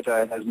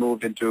Calcutta and has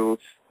moved to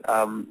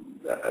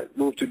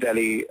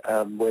Delhi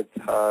with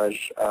her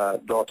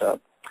daughter.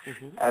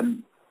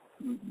 And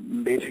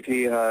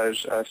basically her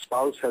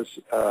spouse has,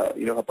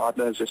 her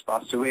partner has just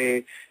passed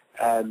away,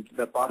 and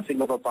the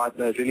passing of her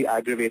partner really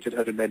aggravated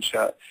her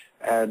dementia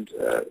and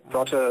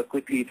brought her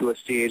quickly to a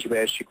stage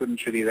where she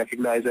couldn't really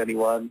recognize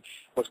anyone,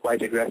 was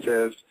quite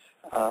aggressive,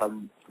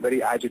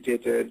 very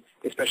agitated,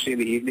 especially in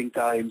the evening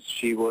times.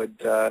 She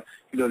would,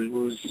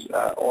 lose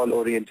all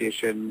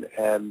orientation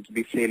and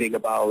be flailing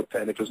about,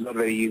 and it was not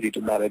very easy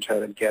to manage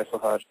her and care for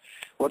her.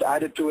 What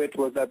added to it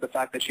was that the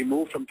fact that she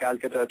moved from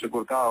Calcutta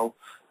to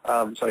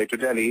to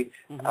Delhi,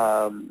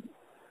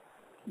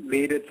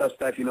 made it such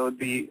that,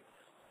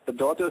 the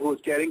daughter who was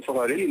caring for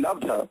her really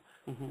loved her,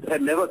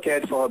 had never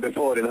cared for her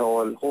before in her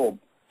own home.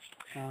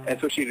 And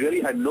so she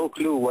really had no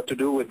clue what to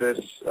do with this,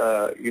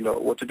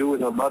 what to do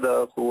with her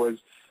mother, who was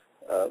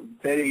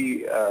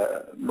very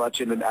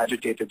much in an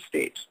agitated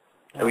state.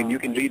 I mean, you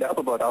can read up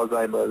about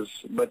Alzheimer's,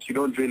 but you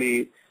don't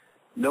really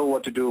know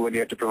what to do when you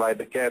have to provide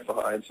the care for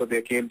her. And so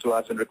they came to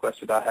us and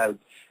requested our help.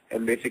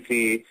 And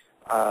basically,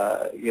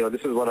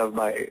 this is one of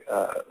my,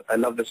 I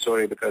love this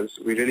story because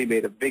we really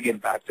made a big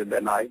impact in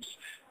their lives.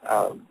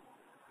 Our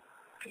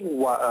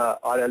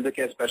elder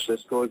care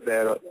specialist goes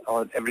there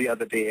on every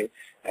other day,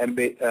 and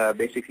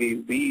basically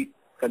we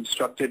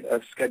constructed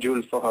a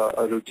schedule for her,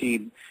 a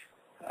routine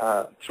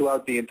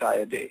throughout the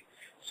entire day.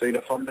 So,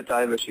 from the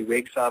time that she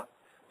wakes up,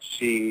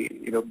 she,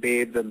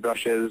 bathes and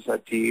brushes her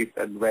teeth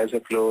and wears her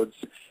clothes,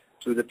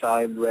 to the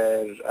time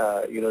where,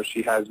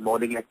 she has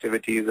morning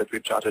activities that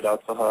we've charted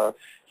out for her.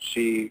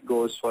 She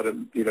goes for, does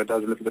a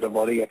little bit of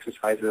morning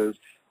exercises,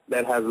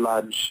 then has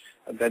lunch,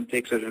 and then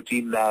takes a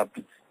routine nap,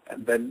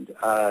 and then,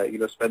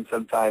 spends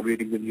some time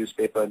reading the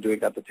newspaper and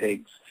doing other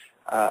things,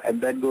 and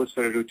then goes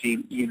for a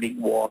routine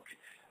evening walk.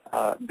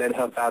 Then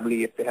her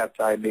family, if they have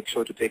time, make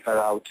sure to take her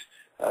out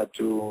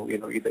to,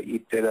 either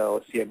eat dinner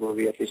or see a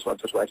movie at least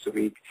once or twice a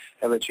week,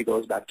 and then she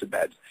goes back to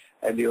bed.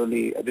 And the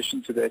only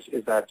addition to this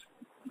is that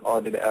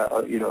on,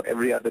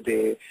 every other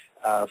day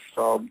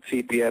from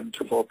 3 p.m.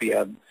 to 4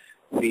 p.m.,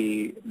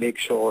 we make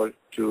sure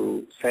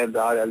to send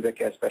our elder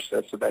care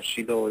specialist so that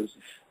she knows,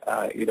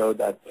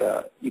 that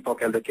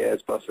Epoch Elder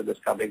Care's person is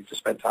coming to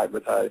spend time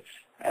with her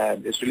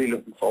and is really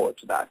looking forward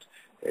to that.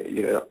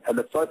 And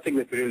the first thing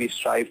that we really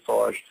strive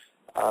for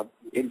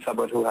in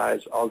someone who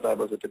has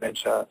Alzheimer's or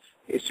dementia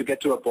is to get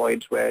to a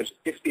point where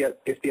if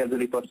the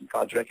elderly person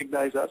can't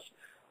recognize us,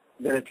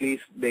 then at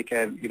least they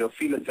can,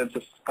 feel a sense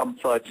of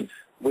comfort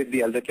with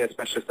the elder care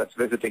specialist that's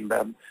visiting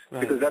them,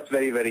 because that's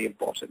very, very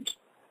important.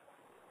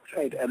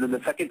 Right. And then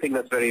the second thing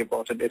that's very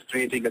important is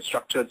creating a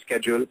structured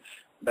schedule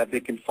that they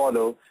can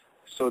follow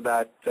so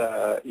that,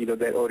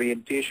 their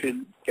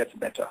orientation gets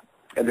better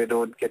and they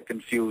don't get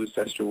confused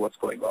as to what's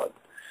going on.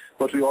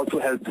 What we also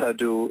help her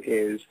do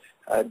is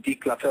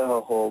declutter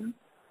her home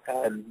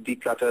and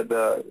declutter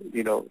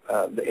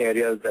the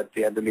areas that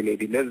the elderly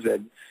lady lives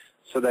in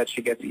so that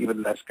she gets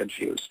even less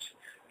confused.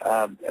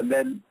 And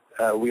then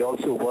we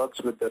also work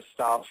with the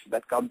staff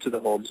that come to the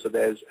home. So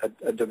there's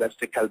a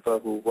domestic helper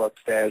who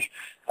works there,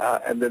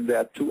 and then there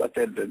are 2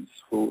 attendants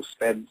who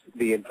spend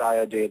the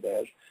entire day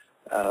there.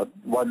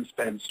 One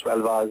spends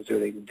 12 hours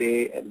during the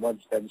day and one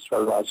spends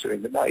 12 hours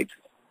during the night.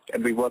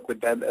 And we work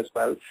with them as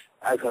well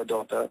as her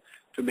daughter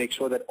to make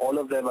sure that all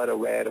of them are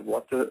aware of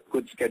what the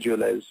good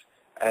schedule is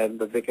and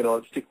that they can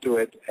all stick to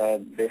it,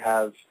 and they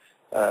have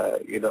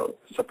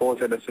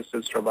support and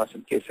assistance from us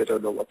in case they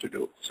don't know what to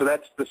do. So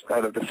that's this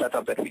kind of the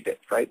setup that we did,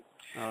 right?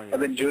 Oh, yeah.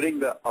 And then during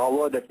the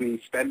hour that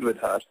we spend with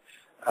her,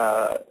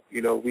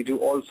 we do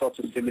all sorts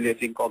of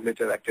stimulating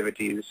cognitive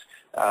activities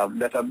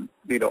that are,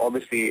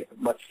 obviously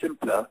much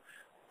simpler,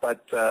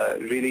 but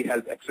really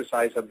help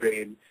exercise her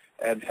brain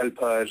and help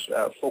her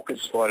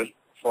focus for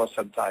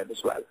some time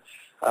as well.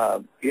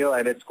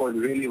 And it's going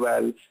really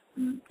well.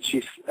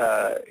 She's,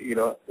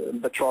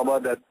 the trauma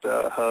that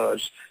her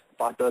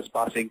partner's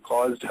passing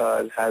caused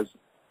her has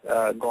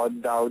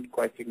gone down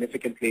quite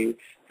significantly,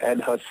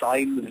 and her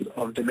signs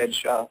of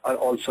dementia are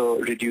also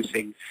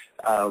reducing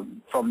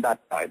from that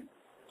time.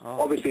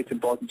 Oh. Obviously, it's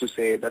important to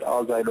say that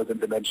Alzheimer's and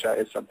dementia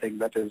is something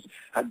that is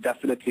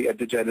definitely a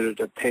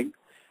degenerative thing.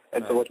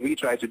 And so what we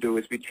try to do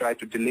is we try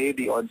to delay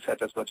the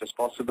onset as much as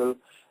possible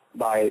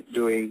by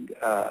doing,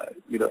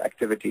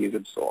 activities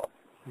and so on.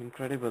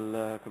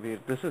 Incredible, Kabir.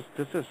 This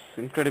is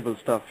incredible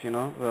stuff,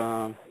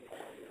 I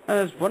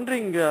was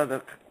wondering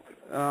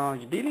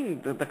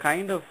dealing the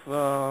kind of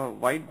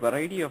wide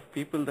variety of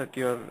people that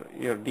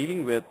you're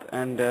dealing with,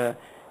 and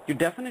you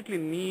definitely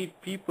need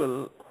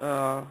people,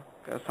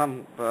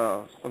 some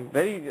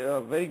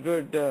very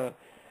good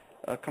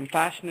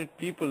compassionate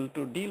people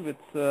to deal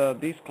with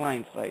these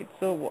clients, right?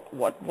 So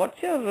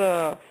what's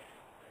your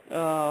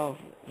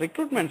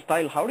recruitment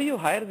style? How do you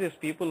hire these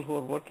people who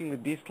are working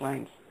with these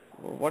clients?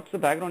 What's the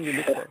background you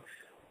look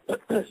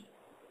for?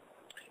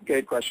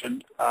 Great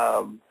question.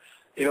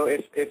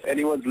 If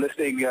anyone's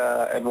listening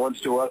and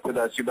wants to work with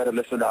us, you better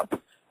listen up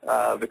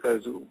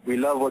because we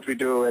love what we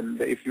do,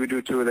 and if you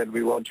do too, then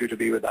we want you to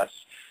be with us.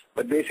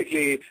 But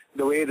basically,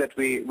 the way that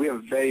we are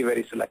very,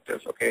 very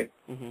selective, okay?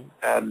 Mm-hmm.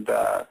 And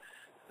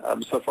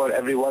so for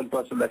every one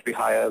person that we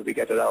hire, we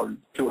get around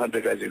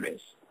 200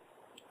 resumes.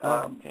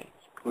 Okay.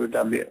 We've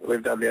done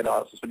the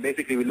analysis. But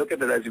basically, we look at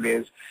the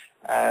resumes,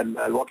 and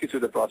I'll walk you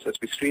through the process.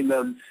 We screen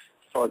them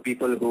for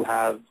people who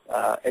have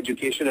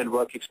education and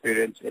work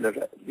experience in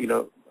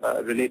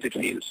related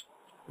fields.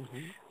 Mm-hmm.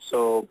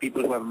 So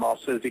people who have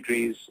master's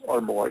degrees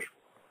or more,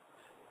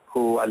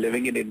 who are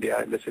living in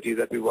India in the cities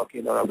that we work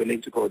in, or are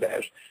willing to go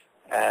there,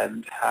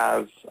 and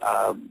have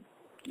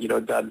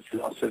done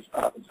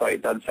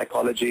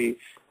psychology,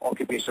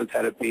 occupational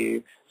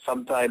therapy,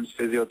 sometimes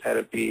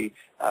physiotherapy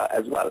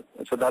as well.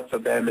 So that's the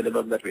bare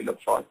minimum that we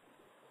look for.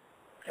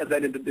 And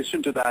then in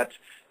addition to that,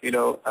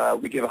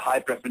 we give a high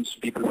preference to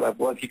people who have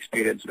work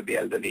experience with the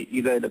elderly,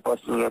 either in a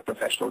personal or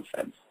professional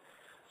sense.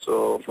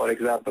 So, for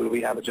example,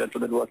 we have a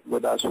gentleman working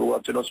with us who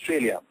worked in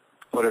Australia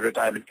for a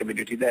retirement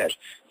community there.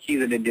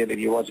 He's an Indian and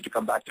he wanted to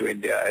come back to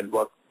India and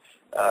work,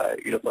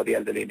 for the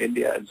elderly in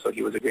India, and so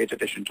he was a great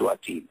addition to our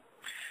team.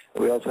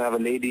 We also have a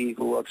lady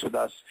who works with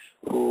us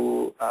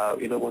who,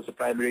 was the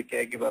primary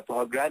caregiver for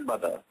her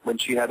grandmother when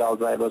she had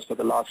Alzheimer's for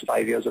the last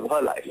 5 years of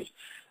her life.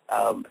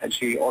 And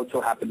she also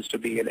happens to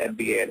be an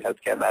MBA in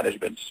healthcare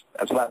management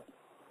as well.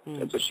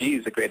 Mm. And so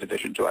she's a great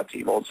addition to our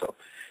team also.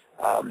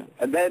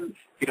 And then,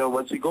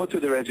 once we go through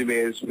the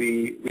resumes,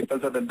 we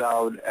filter them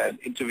down and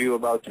interview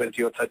about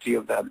 20 or 30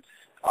 of them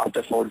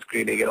after phone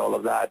screening and all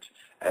of that.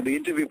 And the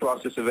interview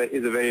process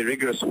is a very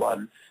rigorous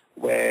one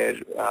where,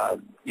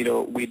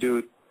 we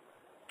do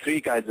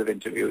 3 kinds of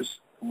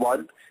interviews.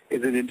 One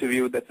is an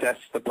interview that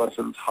tests the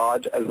person's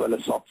hard as well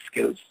as soft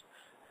skills.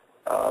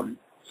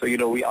 So,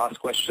 we ask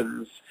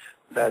questions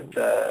that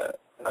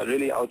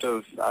really out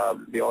of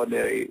the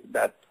ordinary,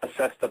 that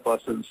assess the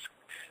person's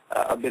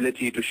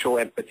ability to show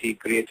empathy,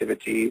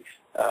 creativity,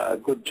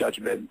 good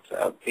judgment,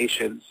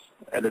 patience,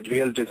 and a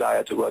real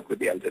desire to work with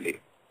the elderly.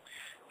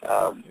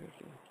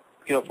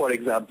 For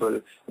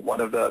example,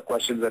 one of the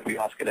questions that we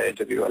ask in an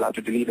interview, I'll have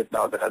to delete it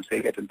now that I'm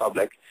saying it in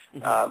public,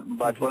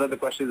 but one of the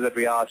questions that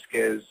we ask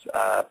is,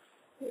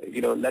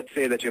 let's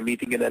say that you're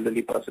meeting an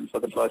elderly person for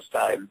the first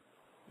time,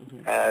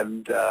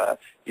 and,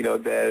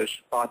 their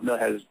partner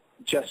has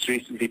just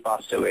recently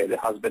passed away, their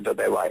husband or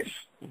their wife,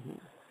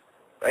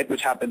 right,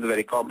 which happens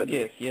very commonly.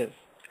 Yes, yes.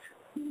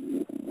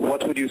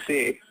 What would you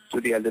say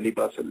to the elderly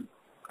person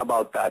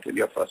about that in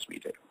your first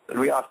meeting? And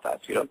we ask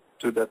that,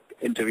 to the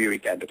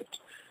interviewee candidate.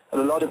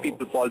 And a lot of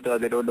people falter,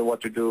 they don't know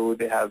what to do,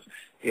 they have,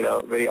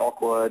 very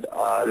awkward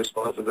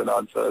responses and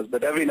answers,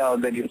 but every now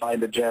and then you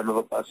find a gem of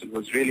a person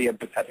who's really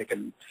empathetic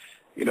and,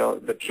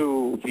 the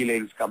true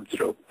feelings come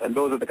through. And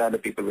those are the kind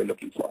of people we're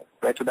looking for,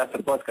 right? So that's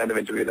the first kind of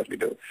interview that we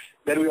do.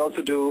 Then we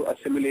also do a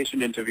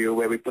simulation interview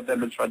where we put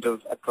them in front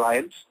of a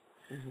client,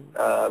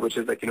 which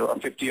is like, a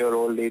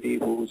 50-year-old lady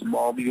whose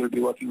mom you'll be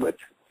working with.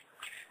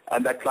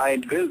 And that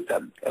client grills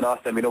them and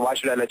asks them, why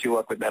should I let you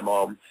work with my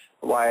mom?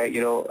 Why,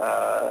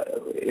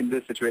 in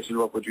this situation,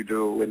 what would you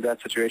do? In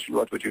that situation,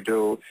 what would you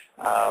do?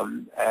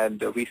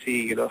 And we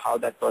see, how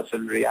that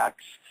person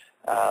reacts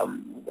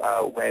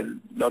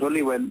when, not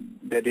only when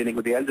they're dealing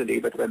with the elderly,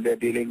 but when they're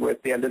dealing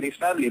with the elderly's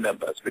family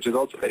members, which is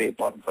also very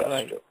important for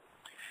us to do.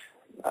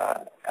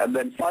 And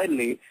then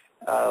finally,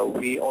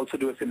 we also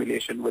do a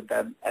simulation with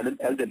them and an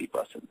elderly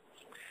person.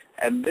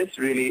 And this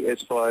really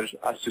is for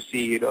us to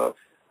see,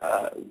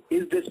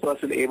 is this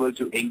person able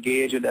to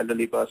engage an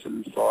elderly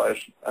person for,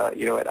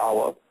 an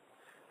hour,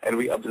 and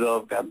we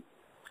observe them.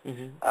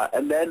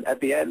 And then at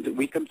the end,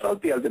 we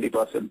consult the elderly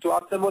person to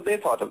ask them what they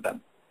thought of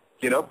them.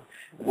 Do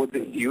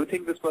you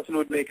think this person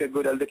would make a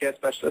good elder care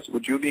specialist?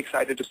 Would you be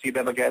excited to see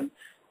them again?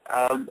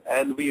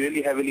 And we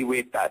really heavily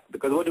weight that,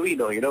 because what do we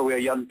know? We are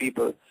young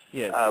people.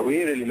 Yes.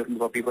 We're really looking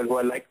for people who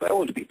are like the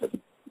old people.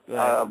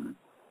 Right.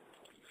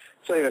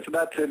 So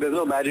there's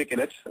no magic in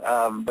it,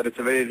 but it's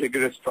a very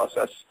rigorous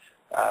process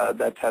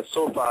that has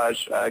so far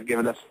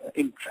given us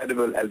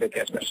incredible elder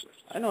care specialists.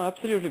 I know,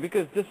 absolutely,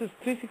 because this is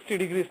 360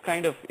 degrees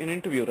kind of an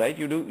interview, right?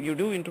 You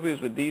do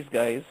interviews with these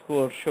guys who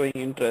are showing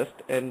interest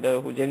and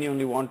who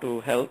genuinely want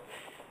to help.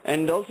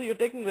 And also you're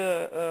taking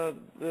the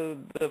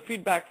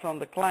feedback from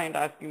the client,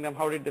 asking them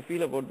how did they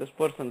feel about this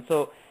person.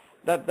 So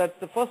that's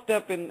the first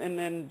step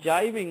in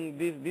jiving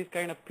these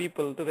kind of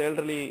people to the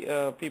elderly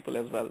people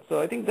as well. So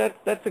I think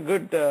that's a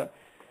good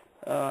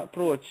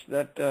approach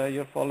that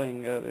you're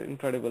following.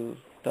 Incredible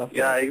stuff.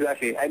 Yeah,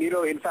 exactly. And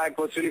in fact,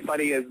 what's really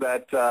funny is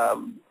that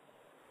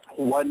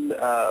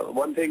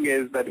one thing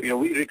is that we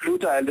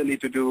recruit our elderly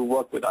to do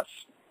work with us,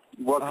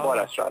 for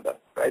us rather,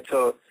 right?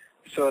 So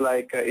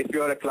like if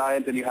you're a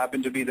client and you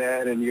happen to be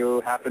there and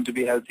you happen to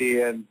be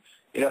healthy and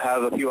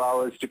have a few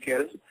hours to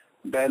kill,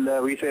 then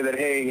we say that,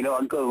 hey,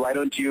 uncle, why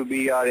don't you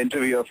be our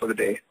interviewer for the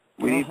day?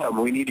 We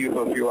need you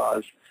for a few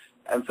hours.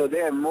 And so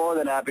they are more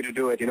than happy to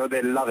do it.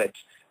 They love it.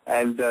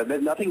 And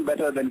there's nothing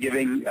better than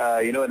giving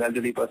an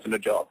elderly person a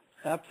job.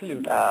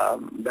 Absolutely.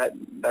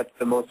 That's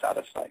the most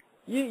satisfying.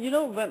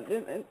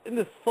 When in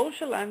the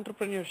social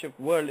entrepreneurship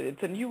world,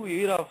 it's a new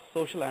era of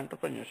social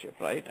entrepreneurship,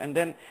 right? And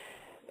then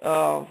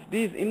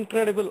these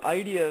incredible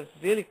ideas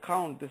really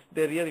count.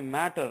 They really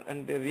matter,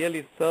 and they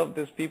really serve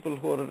these people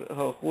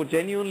who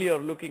genuinely are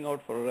looking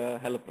out for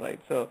help, right?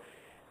 So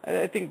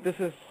I think this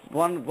is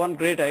one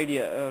great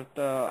idea,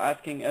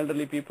 asking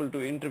elderly people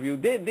to interview.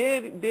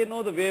 They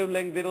know the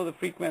wavelength, they know the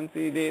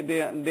frequency,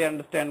 they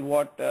understand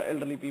what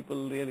elderly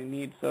people really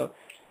need. So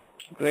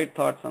great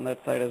thoughts on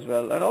that side as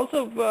well. And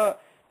also,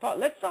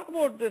 let's talk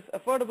about this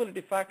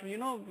affordability factor.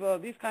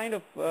 These kind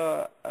of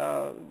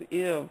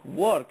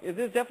work, it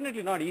is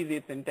definitely not easy.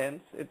 It's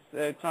intense.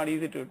 It's not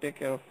easy to take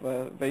care of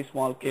a very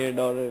small kid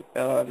or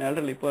an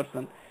elderly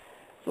person.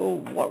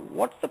 So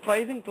what's the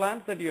pricing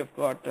plans that you have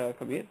got,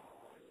 Kabir?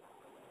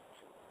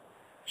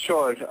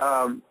 Sure.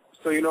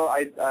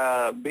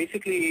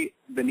 Basically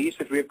the niche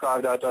that we've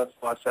carved out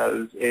for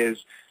ourselves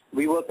is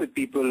we work with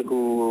people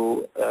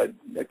who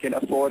can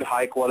afford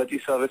high quality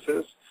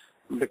services,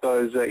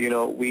 because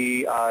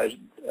we are,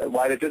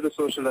 while it is a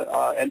social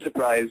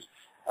enterprise,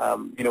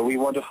 we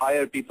want to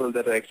hire people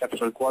that are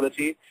exceptional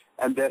quality,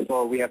 and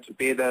therefore we have to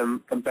pay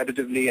them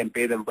competitively and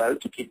pay them well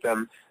to keep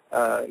them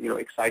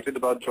excited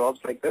about jobs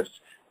like this.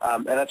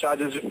 And our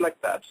charges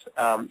reflect that.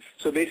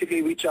 So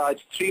basically we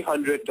charge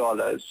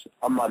 $300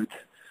 a month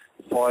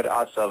for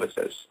our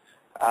services.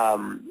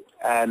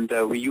 And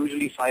we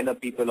usually sign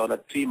up people on a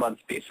 3-month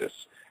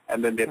basis.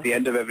 And then at the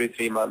end of every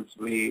 3 months,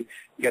 we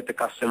get the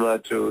customer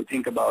to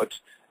think about,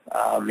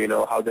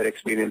 how their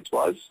experience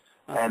was.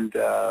 And,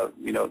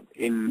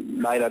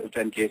 in 9 out of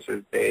 10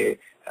 cases, they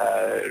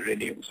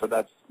renew. So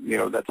that's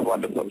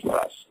wonderful for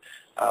us.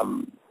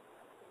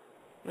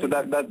 So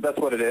that's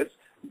what it is.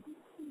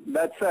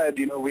 That said,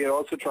 we are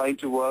also trying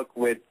to work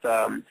with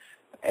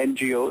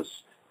NGOs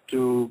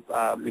to,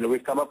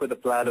 we've come up with a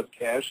plan of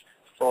care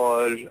for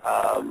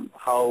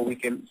how we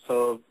can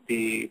serve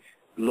the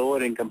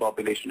lower income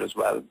population as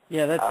well.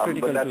 Yeah, that's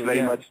critical but that's too, very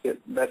yeah. much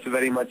that's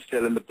very much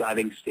still in the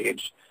planning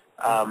stage.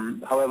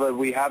 However,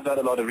 we have done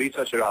a lot of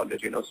research around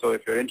it, so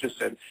if you're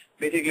interested,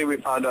 basically we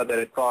found out that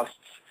it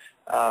costs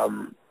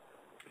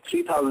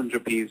 3,000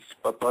 rupees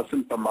per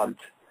person per month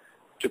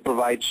to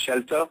provide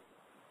shelter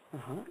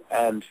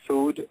and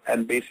food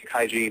and basic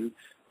hygiene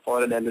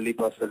for an elderly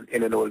person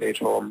in an old age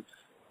home.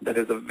 That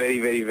is a very,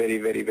 very, very,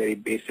 very, very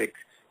basic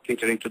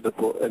catering to the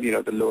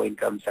the low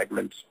income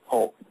segment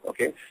home.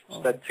 Okay,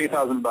 so that's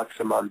 $3,000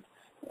 a month.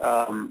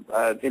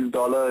 In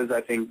dollars,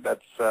 I think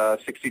that's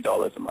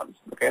 $60 a month.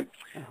 Okay,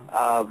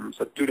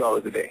 so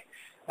 $2 a day.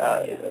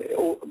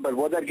 But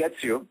what that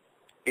gets you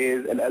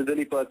is an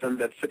elderly person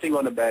that's sitting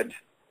on a bed,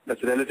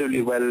 that's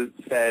relatively well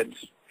fed,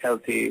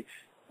 healthy,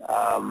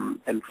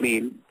 and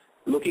clean,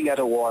 looking at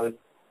a wall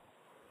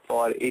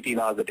for 18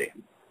 hours a day.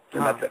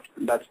 And that's it.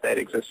 That's their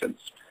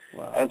existence.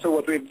 Wow. And so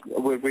what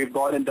we've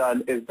gone and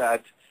done is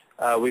that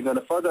we've done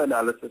a further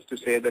analysis to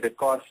say that it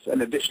costs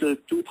an additional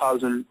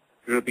 2,000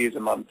 rupees a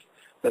month.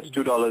 That's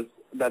 $2.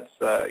 That's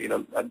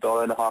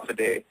 $1.50 a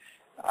day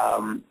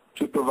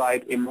to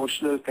provide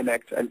emotional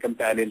connect and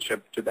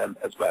companionship to them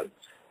as well.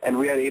 And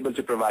we are able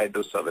to provide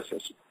those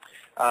services.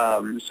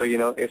 So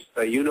if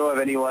you know of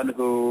anyone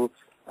who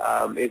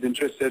is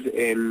interested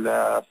in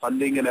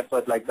funding an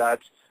effort like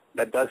that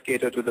does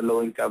cater to the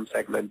low income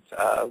segment,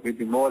 we'd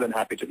be more than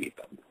happy to meet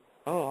them.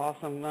 Oh,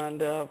 awesome! And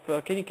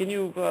can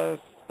you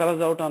spell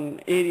us out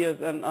on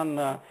areas and on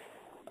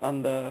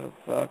the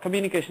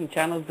communication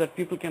channels that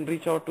people can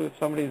reach out to if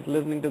somebody is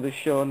listening to this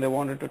show and they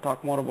wanted to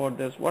talk more about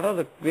this? What are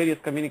the various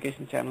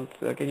communication channels?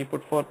 Can you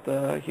put forth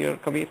here,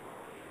 Kabir?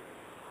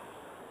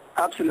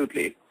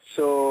 Absolutely.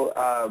 So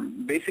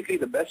basically,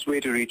 the best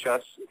way to reach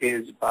us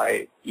is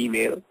by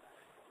email.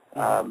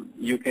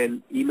 You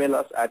can email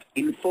us at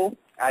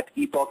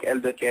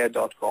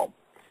info@epoceldercare.com.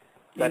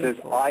 That is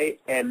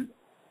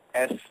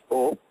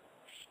INFO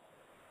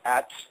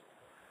at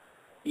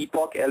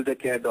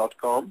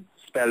epoceldercare.com,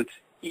 spelled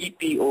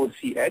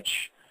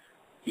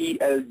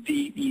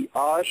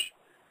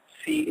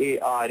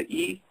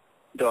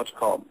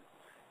EPOCHELDERCARE.com.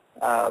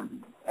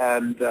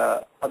 And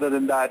other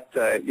than that,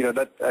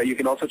 you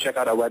can also check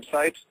out our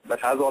website that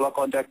has all our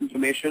contact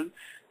information,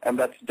 and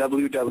that's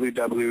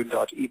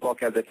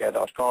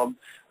www.epoceldercare.com.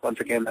 Once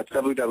again, that's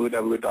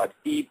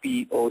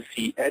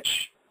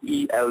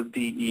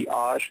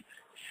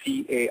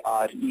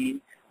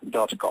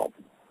www.epoceldercare.com.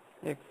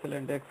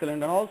 Excellent,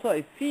 excellent. And also,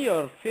 I see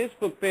your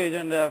Facebook page,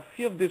 and a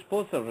few of these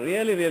posts are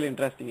really, really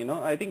interesting.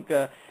 I think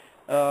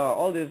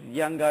all these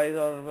young guys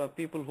or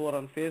people who are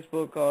on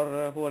Facebook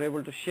or who are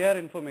able to share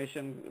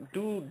information,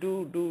 do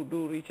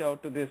reach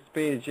out to this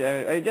page.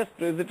 I just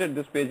visited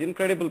this page.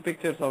 Incredible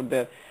pictures out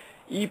there.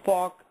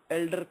 Epoch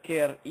Elder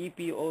Care,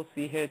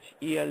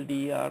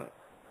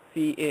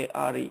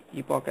 EPOCHELDERCARE,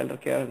 Epoch Elder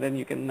Care. And then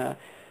you can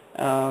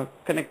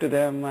connect to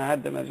them,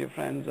 add them as your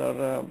friends,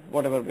 or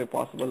whatever way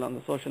possible on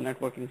the social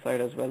networking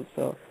side as well.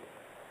 So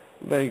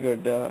very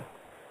good.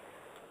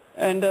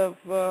 Any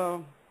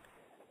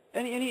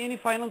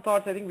final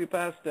thoughts? I think we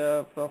passed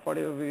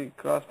we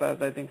crossed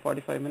past, I think,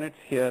 45 minutes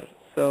here.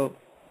 So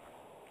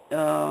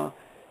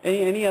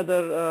any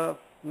other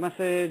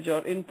message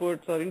or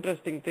inputs or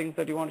interesting things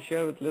that you want to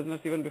share with listeners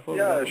even before?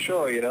 Yeah,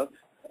 sure. I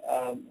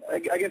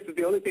guess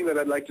the only thing that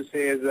I'd like to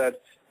say is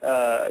that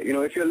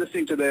if you're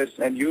listening to this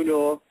and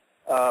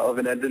of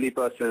an elderly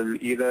person,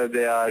 either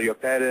they are your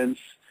parents,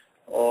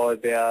 or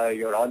they are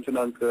your aunt and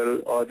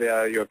uncle, or they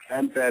are your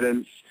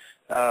grandparents,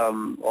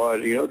 or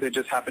they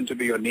just happen to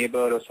be your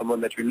neighbor or someone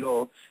that you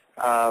know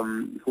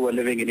who are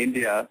living in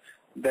India,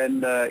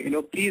 then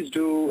please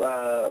do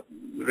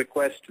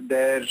request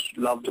their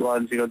loved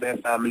ones, their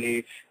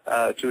family,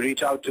 to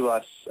reach out to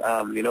us,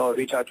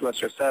 reach out to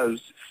us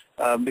yourselves,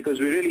 because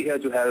we're really here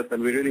to help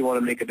and we really want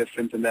to make a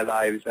difference in their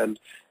lives. And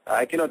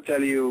I cannot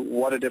tell you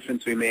what a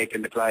difference we make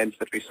in the clients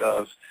that we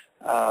serve.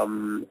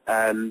 And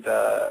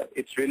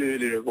it's really,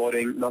 really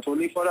rewarding, not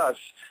only for us,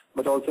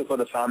 but also for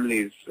the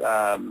families,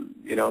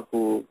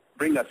 who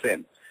bring us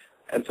in.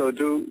 And so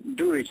do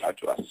reach out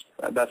to us.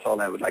 That's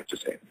all I would like to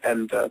say.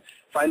 And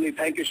finally,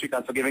 thank you,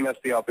 Shrikant, for giving us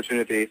the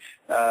opportunity.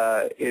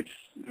 It's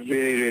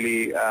really,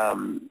 really,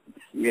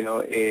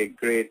 a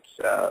great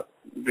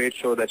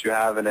show that you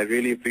have, and I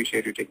really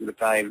appreciate you taking the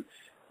time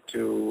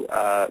to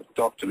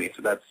talk to me.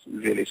 So that's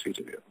really sweet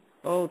of you.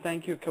 Oh,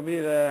 thank you,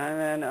 Kabir.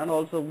 And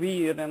also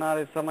we at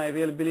NRS Samay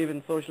really believe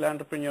in social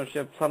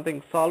entrepreneurship,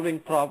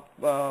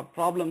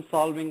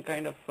 problem-solving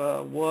kind of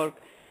work,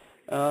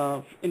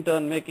 in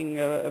turn making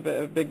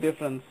a big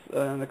difference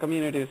in the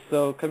communities.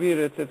 So, Kabir,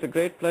 it's a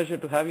great pleasure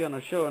to have you on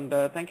our show, and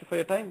thank you for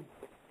your time.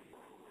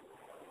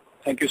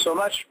 Thank you so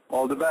much.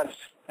 All the best.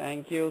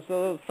 Thank you.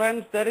 So,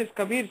 friends, that is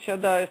Kabir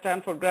Chadha, a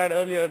Stanford grad,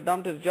 earlier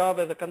dumped his job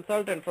as a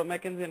consultant from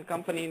McKinsey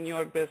Co, New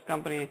York-based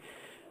company.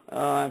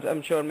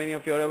 I'm sure many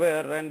of you are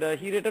aware, and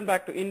he returned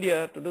back to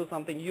India to do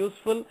something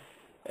useful,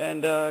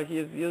 and he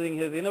is using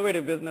his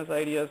innovative business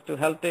ideas to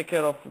help take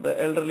care of the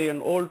elderly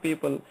and old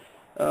people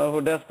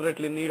who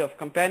desperately need of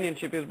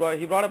companionship.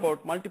 He brought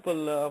about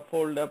multiple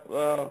fold up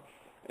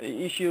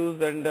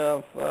issues and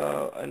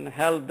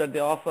help that they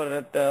offer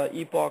at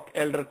Epoch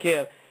Elder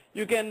Care.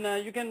 You can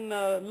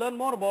learn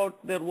more about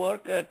their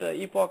work at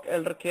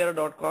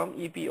epocheldercare.com,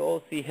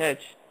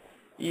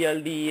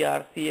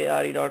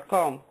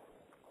 epocheldercare.com.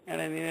 And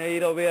in an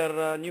era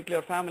where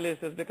nuclear families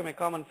has become a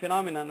common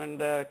phenomenon,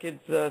 and kids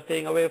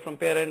staying away from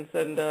parents,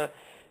 and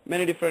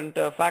many different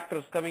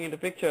factors coming into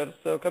picture.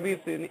 So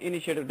Kabir's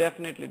initiative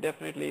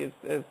definitely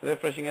is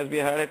refreshing. As we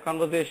had a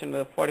conversation,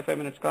 a 45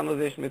 minutes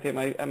conversation with him,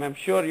 I'm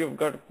sure you've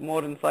got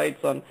more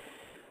insights on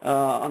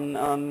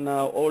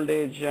old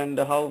age and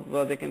how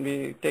they can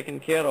be taken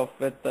care of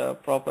with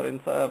proper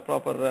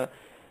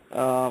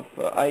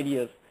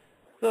ideas.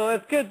 So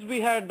as kids,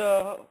 we had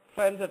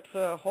friends at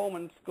home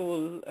and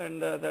school,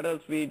 and as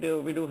adults, we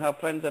do have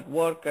friends at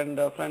work and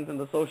friends in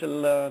the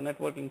social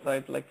networking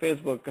sites like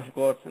Facebook, of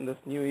course, in this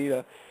new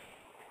era.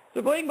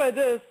 So going by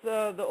this,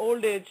 the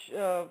old age,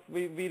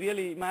 we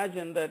really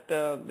imagine that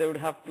they would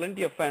have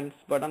plenty of friends,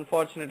 but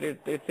unfortunately,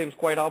 it seems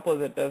quite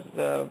opposite, as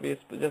we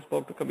just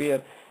spoke to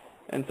Kabir.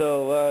 And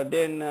so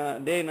day in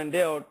and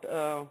day out,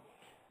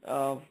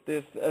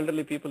 these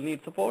elderly people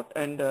need support,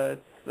 and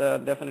it's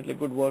definitely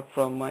good work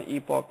from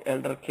Epoch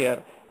Elder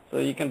Care. So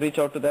you can reach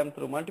out to them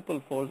through multiple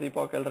folds,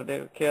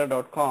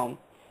 epocheldercare.com,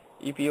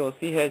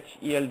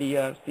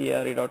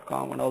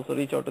 epocheldrcare.com, and also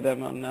reach out to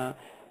them on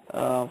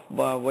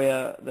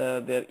via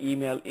their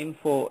email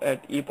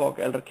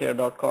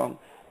info@epocheldercare.com.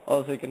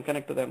 Also, you can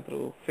connect to them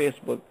through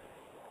Facebook.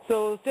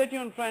 So stay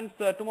tuned, friends.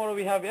 Tomorrow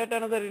we have yet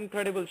another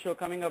incredible show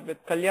coming up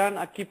with Kalyan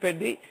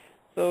Akkipeddi.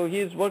 So he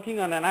is working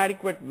on an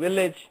adequate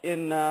village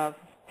in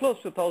close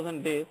to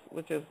 1,000 days,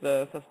 which is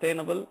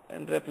sustainable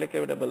and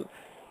replicable.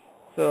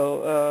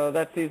 So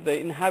that sees the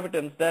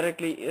inhabitants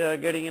directly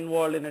getting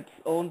involved in its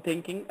own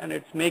thinking and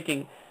its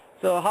making.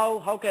 So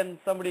how can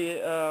somebody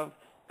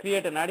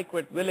create an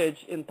adequate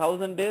village in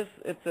 1,000 days?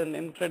 It's an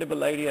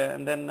incredible idea.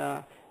 And then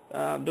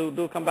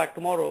do come back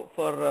tomorrow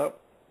for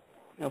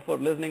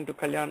listening to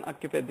Kalyan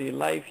Akkipeddi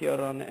live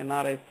here on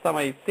NRI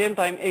Samay. Same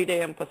time, 8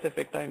 a.m.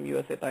 Pacific time,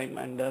 USA time,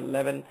 and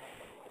 11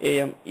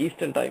 a.m.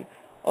 Eastern time.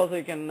 Also,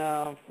 you can,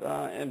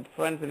 and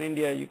friends in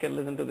India, you can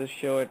listen to this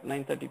show at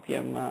 9:30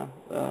 p.m.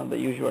 The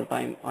usual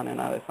time on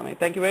NRI Samay.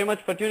 Thank you very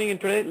much for tuning in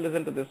today.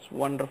 Listen to this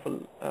wonderful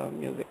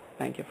music.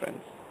 Thank you,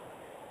 friends.